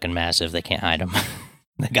costumes are fucking massive. They can't hide them.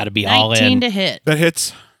 They got to be all 19 in. to hit. That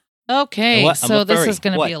hits. Okay, What? I'm so a this furry. is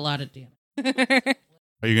gonna What? be a lot of damage.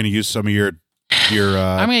 Are you going to use some of your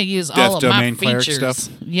I'm gonna use Death all of my Domain cleric features.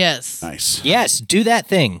 stuff? Yes. nice? Yes, do that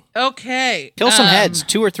thing. Okay. Kill some heads.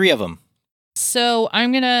 2 or 3 of them. So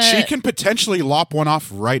I'm gonna. She can potentially lop one off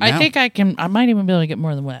right now. I think I can. I might even be able to get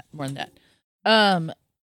more than that.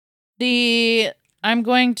 I'm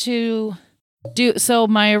going to do. So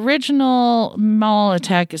my original maul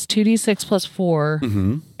attack is 2d6 plus 4,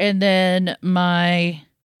 Mm-hmm. and then my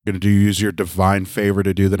Going to use your divine favor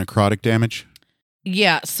to do the necrotic damage.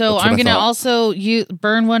 yeah. So That's what I'm I gonna thought. also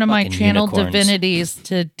burn one of my Fucking channeled unicorns. divinities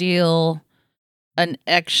to deal an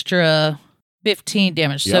extra 15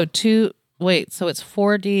 damage. So Yep. so it's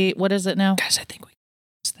 4d. What is it now? Guys, I think we...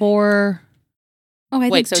 4. Oh, I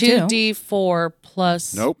Wait, think so too. 2d4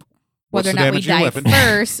 plus. Nope. What's Whether the or not we damage of your die weapon?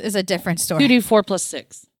 first is a different story. 2d4 plus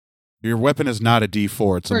 6. Your weapon is not a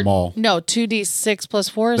D4, it's a Or- maul. No, 2d6 plus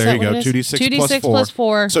 4. Is There that you what go, it is? 2d6 plus 4. plus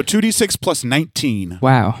 4 So 2d6 plus 19.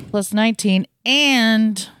 Wow. plus 19.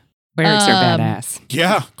 And Clerics are badass.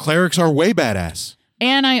 Yeah, clerics are way badass.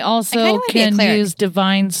 And I I also kinda wanna be a can cleric. use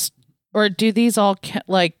divine, or do these all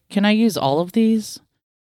can I use all of these?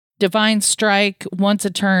 Divine strike. Once a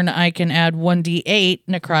turn, I can add 1d8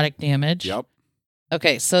 necrotic damage. Yep.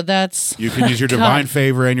 Okay, so that's You can use your divine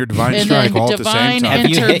favor and your divine and strike then all at the same divine time. Have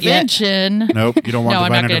you hit yet? intervention. Nope, you don't want No,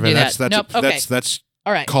 I'm divine not gonna do intervention. that. Nope, okay. That's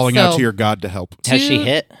All right, calling so out to your god to help. Has she Two-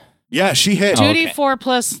 hit? Yeah, she hit. Oh, 2d4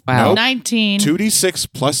 plus Wow. Nope. 19. 2d6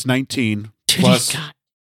 plus 19 2d plus God.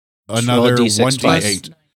 another Roll a D6 1d8.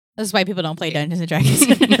 This is why people don't play Dungeons and Dragons.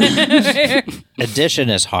 Addition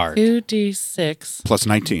is hard. 2d6. Plus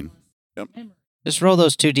 19. Just roll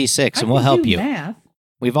those 2d6 and we'll help you.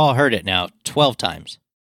 We've all heard it now 12 times.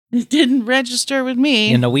 It didn't register with me.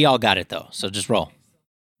 You know, we all got it though, so just roll.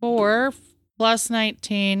 4 plus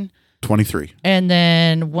 19, 23. and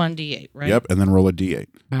then 1d8, right? Yep, and then roll a d8.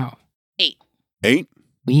 Wow. 8,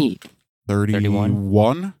 Sweet.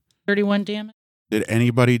 31. 31 damage. Did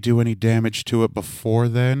anybody do any damage to it before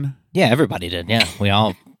then? Yeah, everybody did. Yeah, we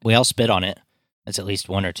all spit on it. That's at least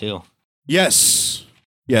one or two. Yes.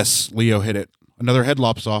 Yes, Leo hit it. Another head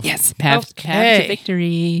lops off. Yes. Path Okay. to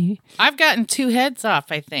victory. I've gotten 2 heads off,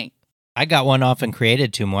 I think. I got one off and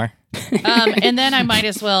created 2 more. And then I might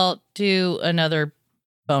as well do another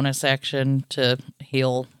bonus action to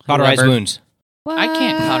heal. Cauterize whoever. wounds. I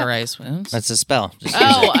can't cauterize wounds. That's a spell. Just use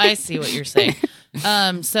Oh, it. I see what you're saying.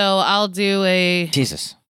 So I'll do a.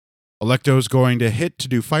 Jesus. Electo's going to hit to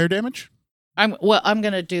do fire damage. I'm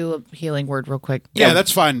gonna do a healing word real quick. Yeah,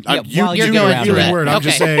 that's fine. Yeah, You while do you're your going through healing that. word. I'm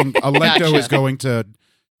just Okay. saying Electo Gotcha. is going to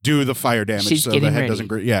do the fire damage She's so the getting head ready.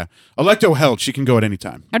 doesn't... Yeah. Electo held. She can go at any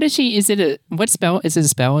time. How does she? Is it a what spell? Is it a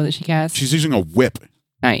spell that she casts? She's using a whip.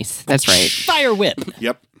 Nice. That's right. Fire whip.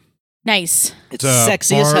 Yep. Nice. It's a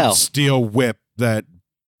sexy as barbed hell. steel whip that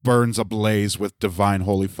burns ablaze with divine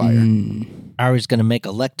holy fire. Mm. Ari's going to make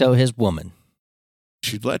Electo his woman.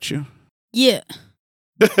 She'd let you. Yeah.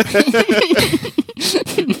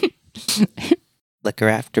 Liquor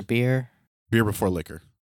after beer. Beer before liquor.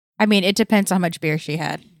 I mean, it depends how much beer she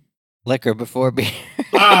had. Liquor before beer.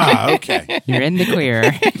 Ah, okay. You're in the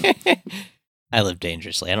clear. I live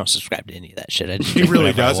dangerously. I don't subscribe to any of that shit. I just He drink really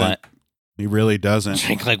whatever I doesn't. want. He really doesn't.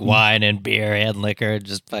 Drink like wine and beer and liquor.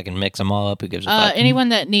 Just fucking mix them all up. Who gives a fuck? Anyone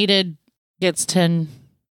that needed gets 10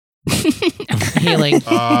 healing. You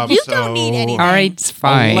don't need anything. All right, it's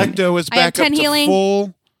fine. Electo is I have back up 10 to healing.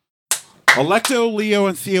 full. Electo, Leo,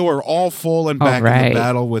 and Theo are all full and All back in right. the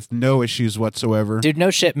battle with no issues whatsoever. Dude, no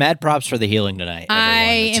shit. Mad props for the healing tonight. I everyone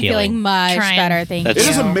am that's feeling healing. much Trying. better. Thank That's- It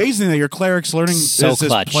you. is amazing that your cleric's learning So is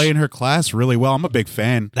clutch. playing her class really well. I'm a big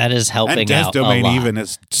fan. That is helping And Death out Domain a lot. even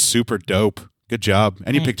is super dope. Good job.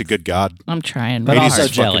 And you picked a good god. I'm trying. But really also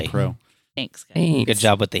hard. fucking jelly. pro. Thanks, guys. Thanks. Good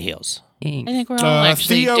job with the heals. Thanks. I think we're all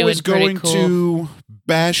actually Theo doing is going pretty cool. to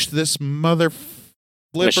bash this mother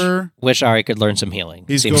flipper. Wish Ari could learn some healing.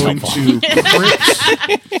 He's Seems going helpful. to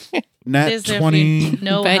crit. Nat Is if 20. you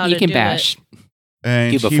know But how you to can do bash.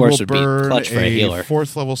 And Cuba he Force will would be burn clutch for a healer.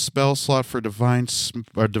 4th level spell slot for divine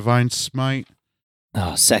smite.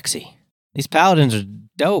 Oh, sexy. These paladins are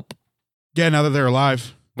dope. Yeah, now that they're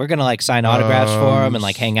alive. We're going to like sign autographs for them and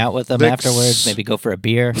like hang out with them 6. afterwards. Maybe go for a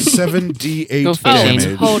beer. 7d8 Go for Oh, damage.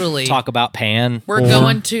 damage. totally. Talk about Pan. We're 4,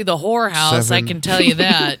 going to the whorehouse. I 7, can tell you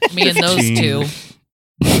that. Me and those 15. two.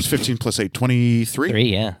 It's 15 plus 8, 23, 3,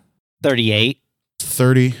 yeah. 38.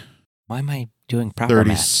 30, Why am I doing proper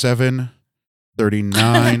math? 37,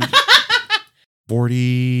 39,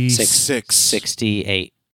 46.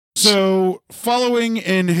 68. So, following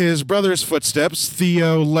in his brother's footsteps,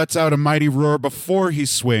 Theo lets out a mighty roar before he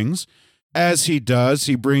swings. As he does,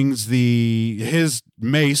 he brings his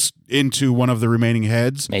mace into one of the remaining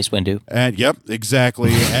heads. Mace Windu. And yep,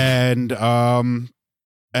 exactly. And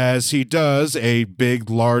as he does, a big,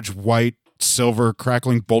 large, white, silver,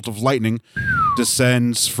 crackling bolt of lightning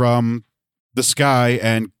descends from the sky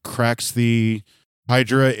and cracks the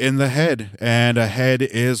Hydra in the head, and a head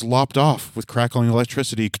is lopped off with crackling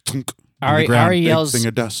electricity. Ka-tunk, on the ground, Ari big yells, thing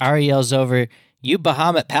of dust. Ari yells over, "You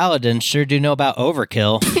Bahamut paladins sure do know about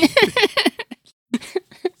overkill."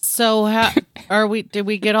 So how are we? Did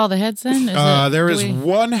we get all the heads in? There is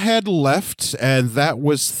one head left, and that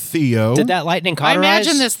was Theo. Did that lightning I cauterize?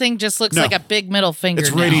 imagine this thing just looks No. like a big middle finger.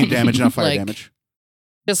 It's now. radiant damage, not fire Like, damage.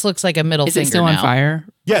 Just looks like a middle Is finger it still on now. fire?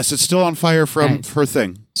 Yes, it's still on fire from Nice. her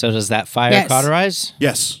thing. So does that fire Yes. cauterize?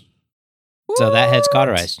 Yes. So that head's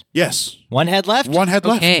cauterized. Yes. One head left? One head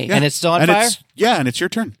left. Okay. Yeah. And it's still on And fire? and it's your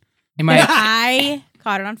turn. Am I? I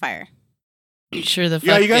caught it on fire. You sure the fuck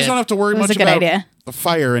Yeah, you guys did. don't have to worry That was much a good about idea. the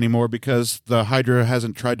fire anymore because the Hydra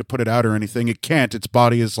hasn't tried to put it out or anything. It can't. Its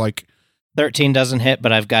body is like 13 doesn't hit,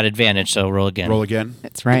 but I've got advantage, so roll again. roll again.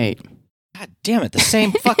 That's right. God damn it, the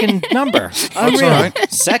same fucking number. That's all Unreal.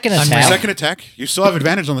 right. Second Unreal. attack. Second attack. You still have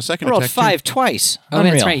advantage on the second I rolled attack. 5 twice. Oh,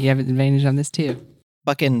 Unreal. that's right. You have an advantage on this too.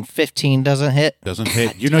 Fucking 15 doesn't hit. Doesn't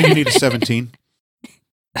hit. You know you need a 17.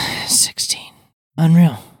 16.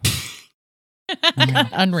 Unreal.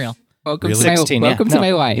 Unreal. Welcome Really? to my 16, yeah. welcome to No.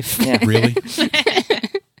 my life. Yeah. Really?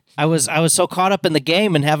 I was so caught up in the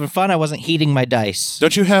game and having fun, I wasn't heating my dice.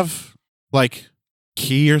 Don't you have, like,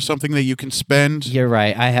 key or something that you can spend? You're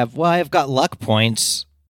right. I've got luck points.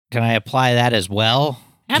 Can I apply that as well?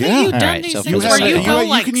 Haven't Yeah. you All done right, these so things for where the you second go one.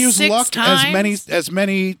 like you can use 6 luck times? as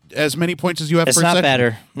many points as you have It's per not second.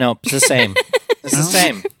 better. No, it's the same. It's the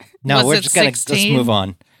same. No, Was we're it just gonna let's 16? move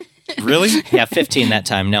on. Really? Yeah, 15 that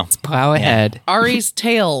time. No, Plow ahead. Ari's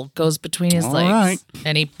tail goes between his All legs, right.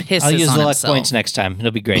 and he pisses I'll use on the luck himself. points next time.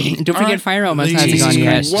 It'll be great. Don't All forget right. fire elemental The hasn't gone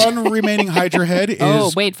yet. one remaining Hydra head is.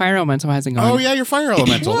 Oh wait, fire elemental hasn't gone. Oh, yeah, your fire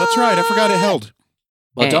elemental. That's right. I forgot it held.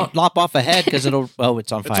 Well, Hey. don't lop off a head because it'll. Oh,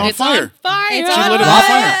 it's on It's fire. on It's fire. on fire. It's She on lit it on fire.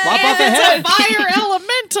 fire. Lop off a And head. it's a fire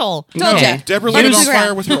elemental. Told No. ya. Deborah Burn lit it it on to the fire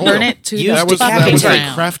ground. with her oil. Burn it to Use That the was fucking a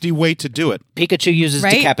ground. crafty way to do it. Pikachu uses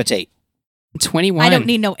Right? decapitate. 21. I don't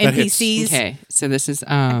need no That hits. NPCs. Okay, so this is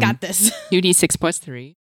I got this. 2d6 plus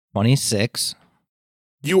 3. 26.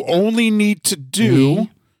 You only need to do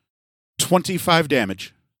 25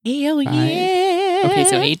 damage. Hell Five. yeah. Okay,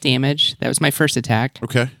 so 8 damage. That was my first attack,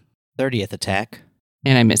 Okay. 30th attack.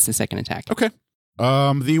 and I missed the second attack. Okay.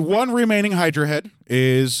 The one remaining Hydra head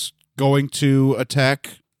is going to attack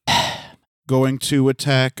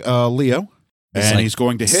Leo. It's And like- he's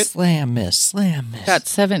going to hit, Slam miss. Slam miss. Got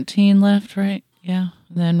 17 left, right? Yeah.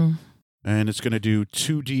 Then and it's going to do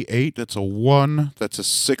 2d8. That's a 1. That's a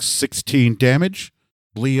 6, 16 damage.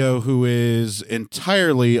 Leo, who is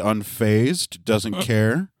entirely unfazed, doesn't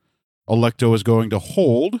care. Electo is going to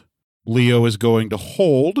hold. Leo is going to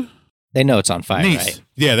hold. They know it's on fire, Neith. right?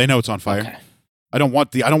 Yeah, they know it's on fire. Okay. I don't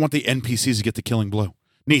want the NPCs to get the killing blow.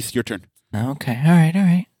 Neith, your turn. Okay. All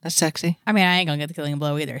right. That's sexy. I mean, I ain't gonna get the killing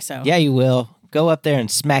blow either. So Yeah, you will. Go up there and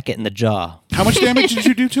smack it in the jaw. How much damage did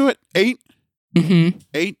you do to it? 8? Mm-hmm.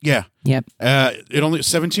 8? Yeah. Yep. It only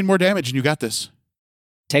 17 more damage, and you got this.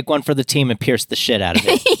 Take one for the team and pierce the shit out of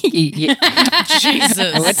it. Jesus.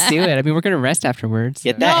 Well, let's do it. I mean, we're going to rest afterwards.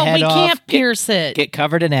 Get so- that no, head we off. can't pierce it. Get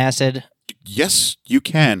covered in acid. Yes, you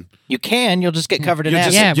can. You can. You'll just get covered in You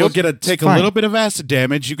acid. just, Yeah, you'll we'll- take a fine. little bit of acid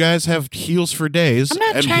damage. You guys have heals for days. I'm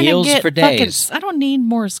not and trying heals to get for fucking. days. I don't need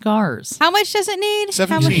more scars. how much does it need?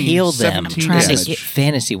 17. How much? Heal them. 17 trying to damage. get-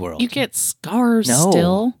 Fantasy world. You get scars No,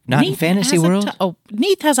 still. not in Fantasy has a World.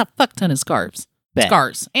 Neith has a fuck ton of scars. Bet.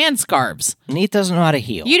 Scars and scarves. Neith doesn't know how to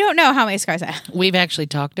heal. You don't know how many scars I have. We've actually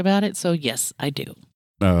talked about it, so yes, I do.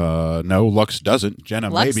 No, Lux doesn't. Jenna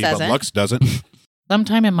Lux maybe, doesn't. but Lux doesn't.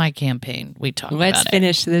 Sometime in my campaign, we talked Let's about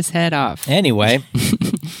finish this head off. Anyway,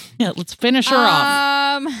 it. Yeah, let's finish her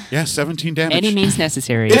off. Yeah, 17 damage. Any means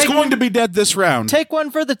necessary. It's going to be dead this round. take one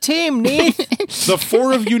for the team, Neith. The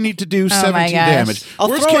 4 of you need to do my 17 gosh. damage. I'll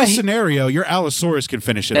Worst throw case a- scenario, your Allosaurus can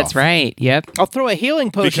finish it That's off. right. Yep. I'll throw a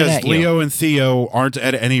healing potion Because at you. Leo and Theo aren't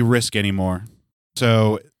at any risk anymore.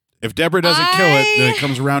 So if Deborah doesn't kill it, then it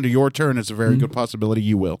comes around to your turn. It's a very good possibility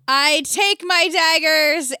you will. I take my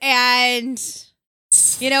daggers and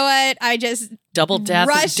you know what? I just Double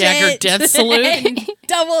dagger it death salute. and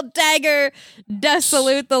double dagger death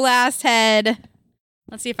salute the last head.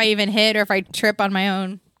 Let's see if I even hit or if I trip on my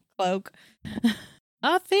own cloak.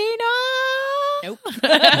 Athena. Nope.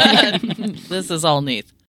 This is all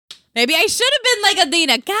Neith. Maybe I should have been like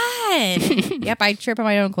Athena. God. Yep, I trip on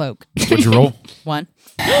my own cloak. What'd you roll? 1.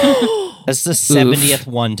 That's the 70th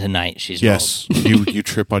one tonight she's Yes, you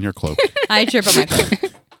trip on your cloak. I trip on my cloak.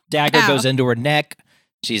 rolled. Dagger Ow. goes into her neck.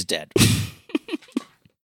 She's dead.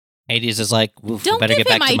 Hades is like, oof, Don't better give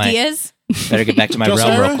get him back to my ideas. better get back to my realm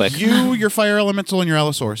Jelsira, real quick. You, your fire elemental, and your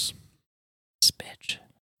Allosaurus. This bitch.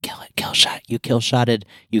 Kill it. Kill shot. You kill shotted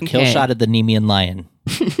the Nemean lion.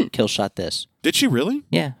 Kill shot this. Did she really?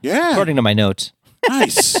 Yeah. Yeah. According to my notes.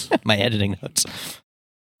 Nice. My editing notes.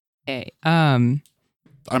 Okay. I'm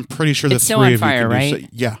pretty sure the It's still 3 on of fire, you can right? do so.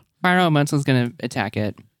 Yeah. Fire elemental's going to attack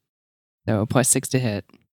it. So +6 to hit.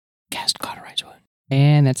 Cast cauterize wound.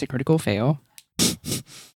 And that's a critical fail.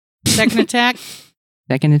 Second attack.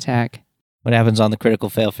 Second attack. What happens on the critical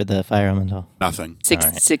fail for the fire elemental? Nothing. All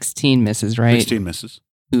right. 16 misses, right? 16 misses.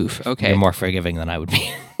 Oof. Okay. You're more forgiving than I would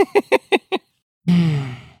be.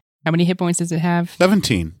 How many hit points does it have?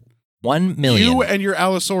 17. 1 million. You and your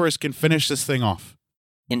Allosaurus can finish this thing off.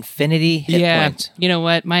 Infinity hit Yeah. points. You know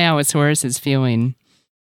what? My Allosaurus is feeling.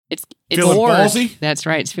 It's Feeling bored. ballsy? That's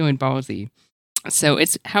right. It's feeling ballsy. So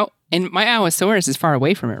it's how. And my Allosaurus is far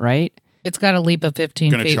away from it, right? It's got a leap of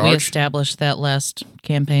 15 Gonna feet. We charge? established that last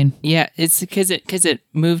campaign. Yeah, it's because it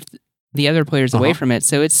moved the other players away Uh-huh. from it.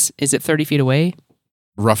 So is it 30 feet away?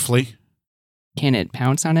 Roughly. Can it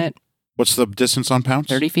pounce on it? What's the distance on pounce?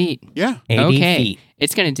 30 feet. Yeah. 80 Okay. feet.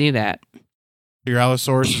 It's going to do that. Your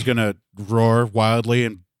Allosaurus is going to roar wildly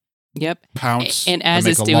and Yep. pounce. And as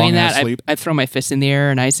make it's a doing long-ass that, leap. I throw my fist in the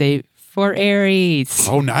air and I say, "For Ares."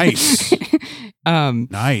 Oh, nice. Nice.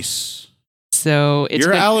 Nice. So it's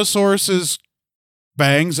Your gonna- Allosaurus's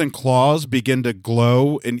fangs and claws begin to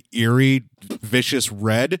glow an eerie, vicious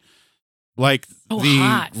red. Like So the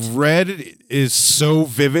hot. red is so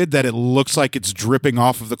vivid that it looks like it's dripping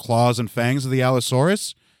off of the claws and fangs of the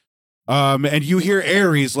Allosaurus. And you hear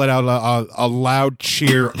Ares let out a loud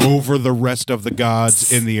cheer over the rest of the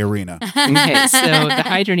gods in the arena. Okay, so the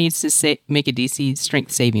Hydra needs to make a DC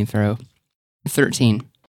strength saving throw. 13.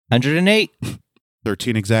 108.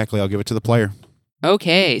 13 exactly. I'll give it to the player.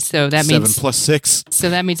 Okay, so that 7 means plus 6.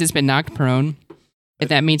 it's been knocked prone. And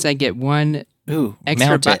that means I get one Ooh, extra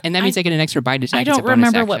mount bite, it. and that means I get an extra bite attack. I as a don't bonus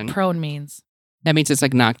remember action. what prone means. That means it's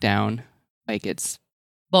like knocked down. Like it's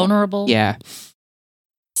Vulnerable? yeah.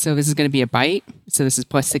 So this is going to be a bite. So this is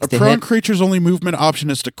plus 6 A to prone hit. creature's only movement option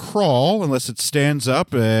is to crawl unless it stands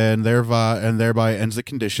up and thereby ends the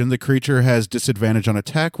condition. The creature has disadvantage on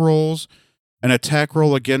attack rolls. An attack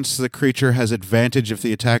roll against the creature has advantage if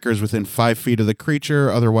the attacker is within 5 feet of the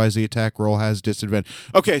creature. Otherwise, the attack roll has disadvantage.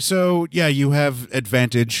 Okay, so yeah, you have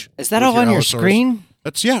advantage. Is that with all on your Allosaurus. screen?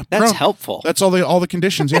 That's That's prone. helpful. That's all the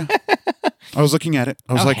conditions. Yeah, I was looking at it.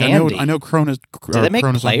 I was How like, handy. I know Crone is. Do they make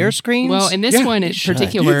Crone is on player here. screens? Well, in this Yeah, one they in should.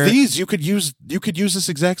 particular, These you could use this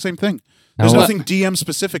exact same thing. There's Oh, nothing DM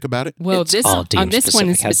specific about it. well, It's this all on DM this one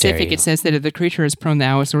in specific. How dare specific, you. it says that if the creature is prone, the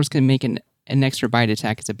Allosaurus can make an extra bite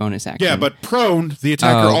attack as a bonus action. Yeah, but prone, the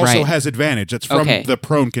attacker Oh, also right. has advantage. That's from Okay. the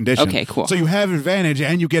prone condition. Okay, cool. So you have advantage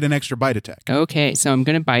and you get an extra bite attack. Okay, so I'm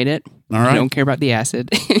going to bite it. All I right. don't care about the acid.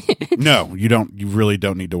 No, you don't. You really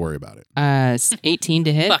don't need to worry about it. 18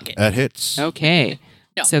 to hit. Fuck it. That hits. Okay.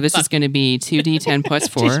 No, So this is going to be 2d10 plus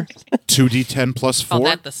 4. 2d10 plus Call 4.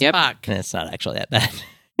 that the Yep. Spock. it's not actually that bad.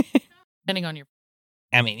 Depending on your...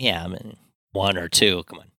 I mean, yeah, 1 or 2.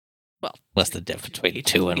 Come on. Well, What's the difference between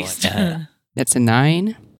 2 and 1? least. Yeah. That's a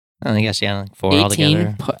 9. I guess, yeah, like 4 18,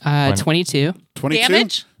 altogether. 22. 22.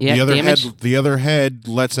 Damage? Yeah, damage. The other head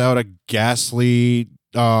lets out a ghastly,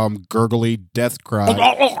 gurgly death cry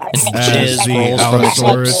as Jizz the rolls from its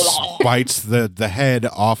Allosaurus bites the head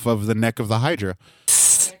off of the neck of the Hydra.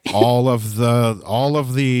 all of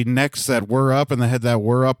the necks that were up and the head that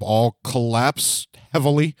were up all collapse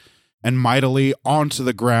heavily and mightily onto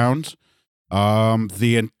the ground.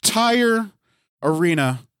 The entire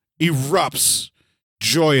arena erupts,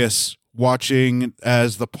 joyous, watching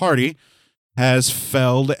as the party has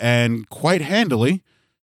felled and quite handily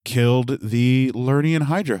killed the Lernian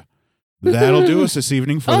Hydra. That'll do us this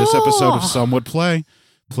evening for this episode of Some Would Play.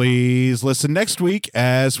 Please listen next week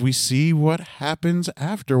as we see what happens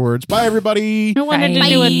afterwards. Bye, everybody. I wanted to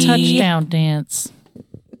do a Bye. touchdown dance.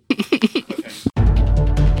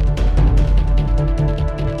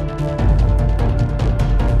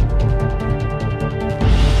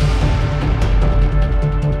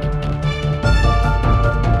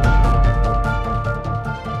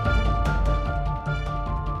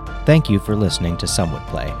 Thank you for listening to Some Would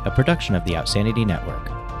Play, a production of the Outsanity Network.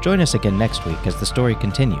 Join us again next week as the story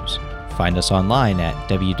continues. Find us online at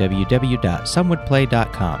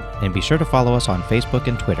www.somewouldplay.com and be sure to follow us on Facebook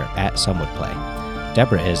and Twitter at SomeWouldPlay.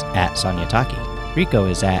 Deborah is at Sonyataki. Rico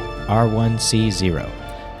is at R1C0.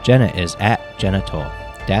 Jenna is at Jenna Toll.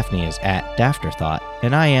 Daphne is at Dafterthought.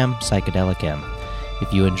 And I am Psychedelic M.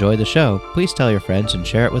 If you enjoy the show, please tell your friends and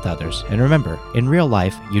share it with others. And remember, in real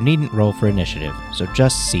life, you needn't roll for initiative, so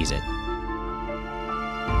just seize it.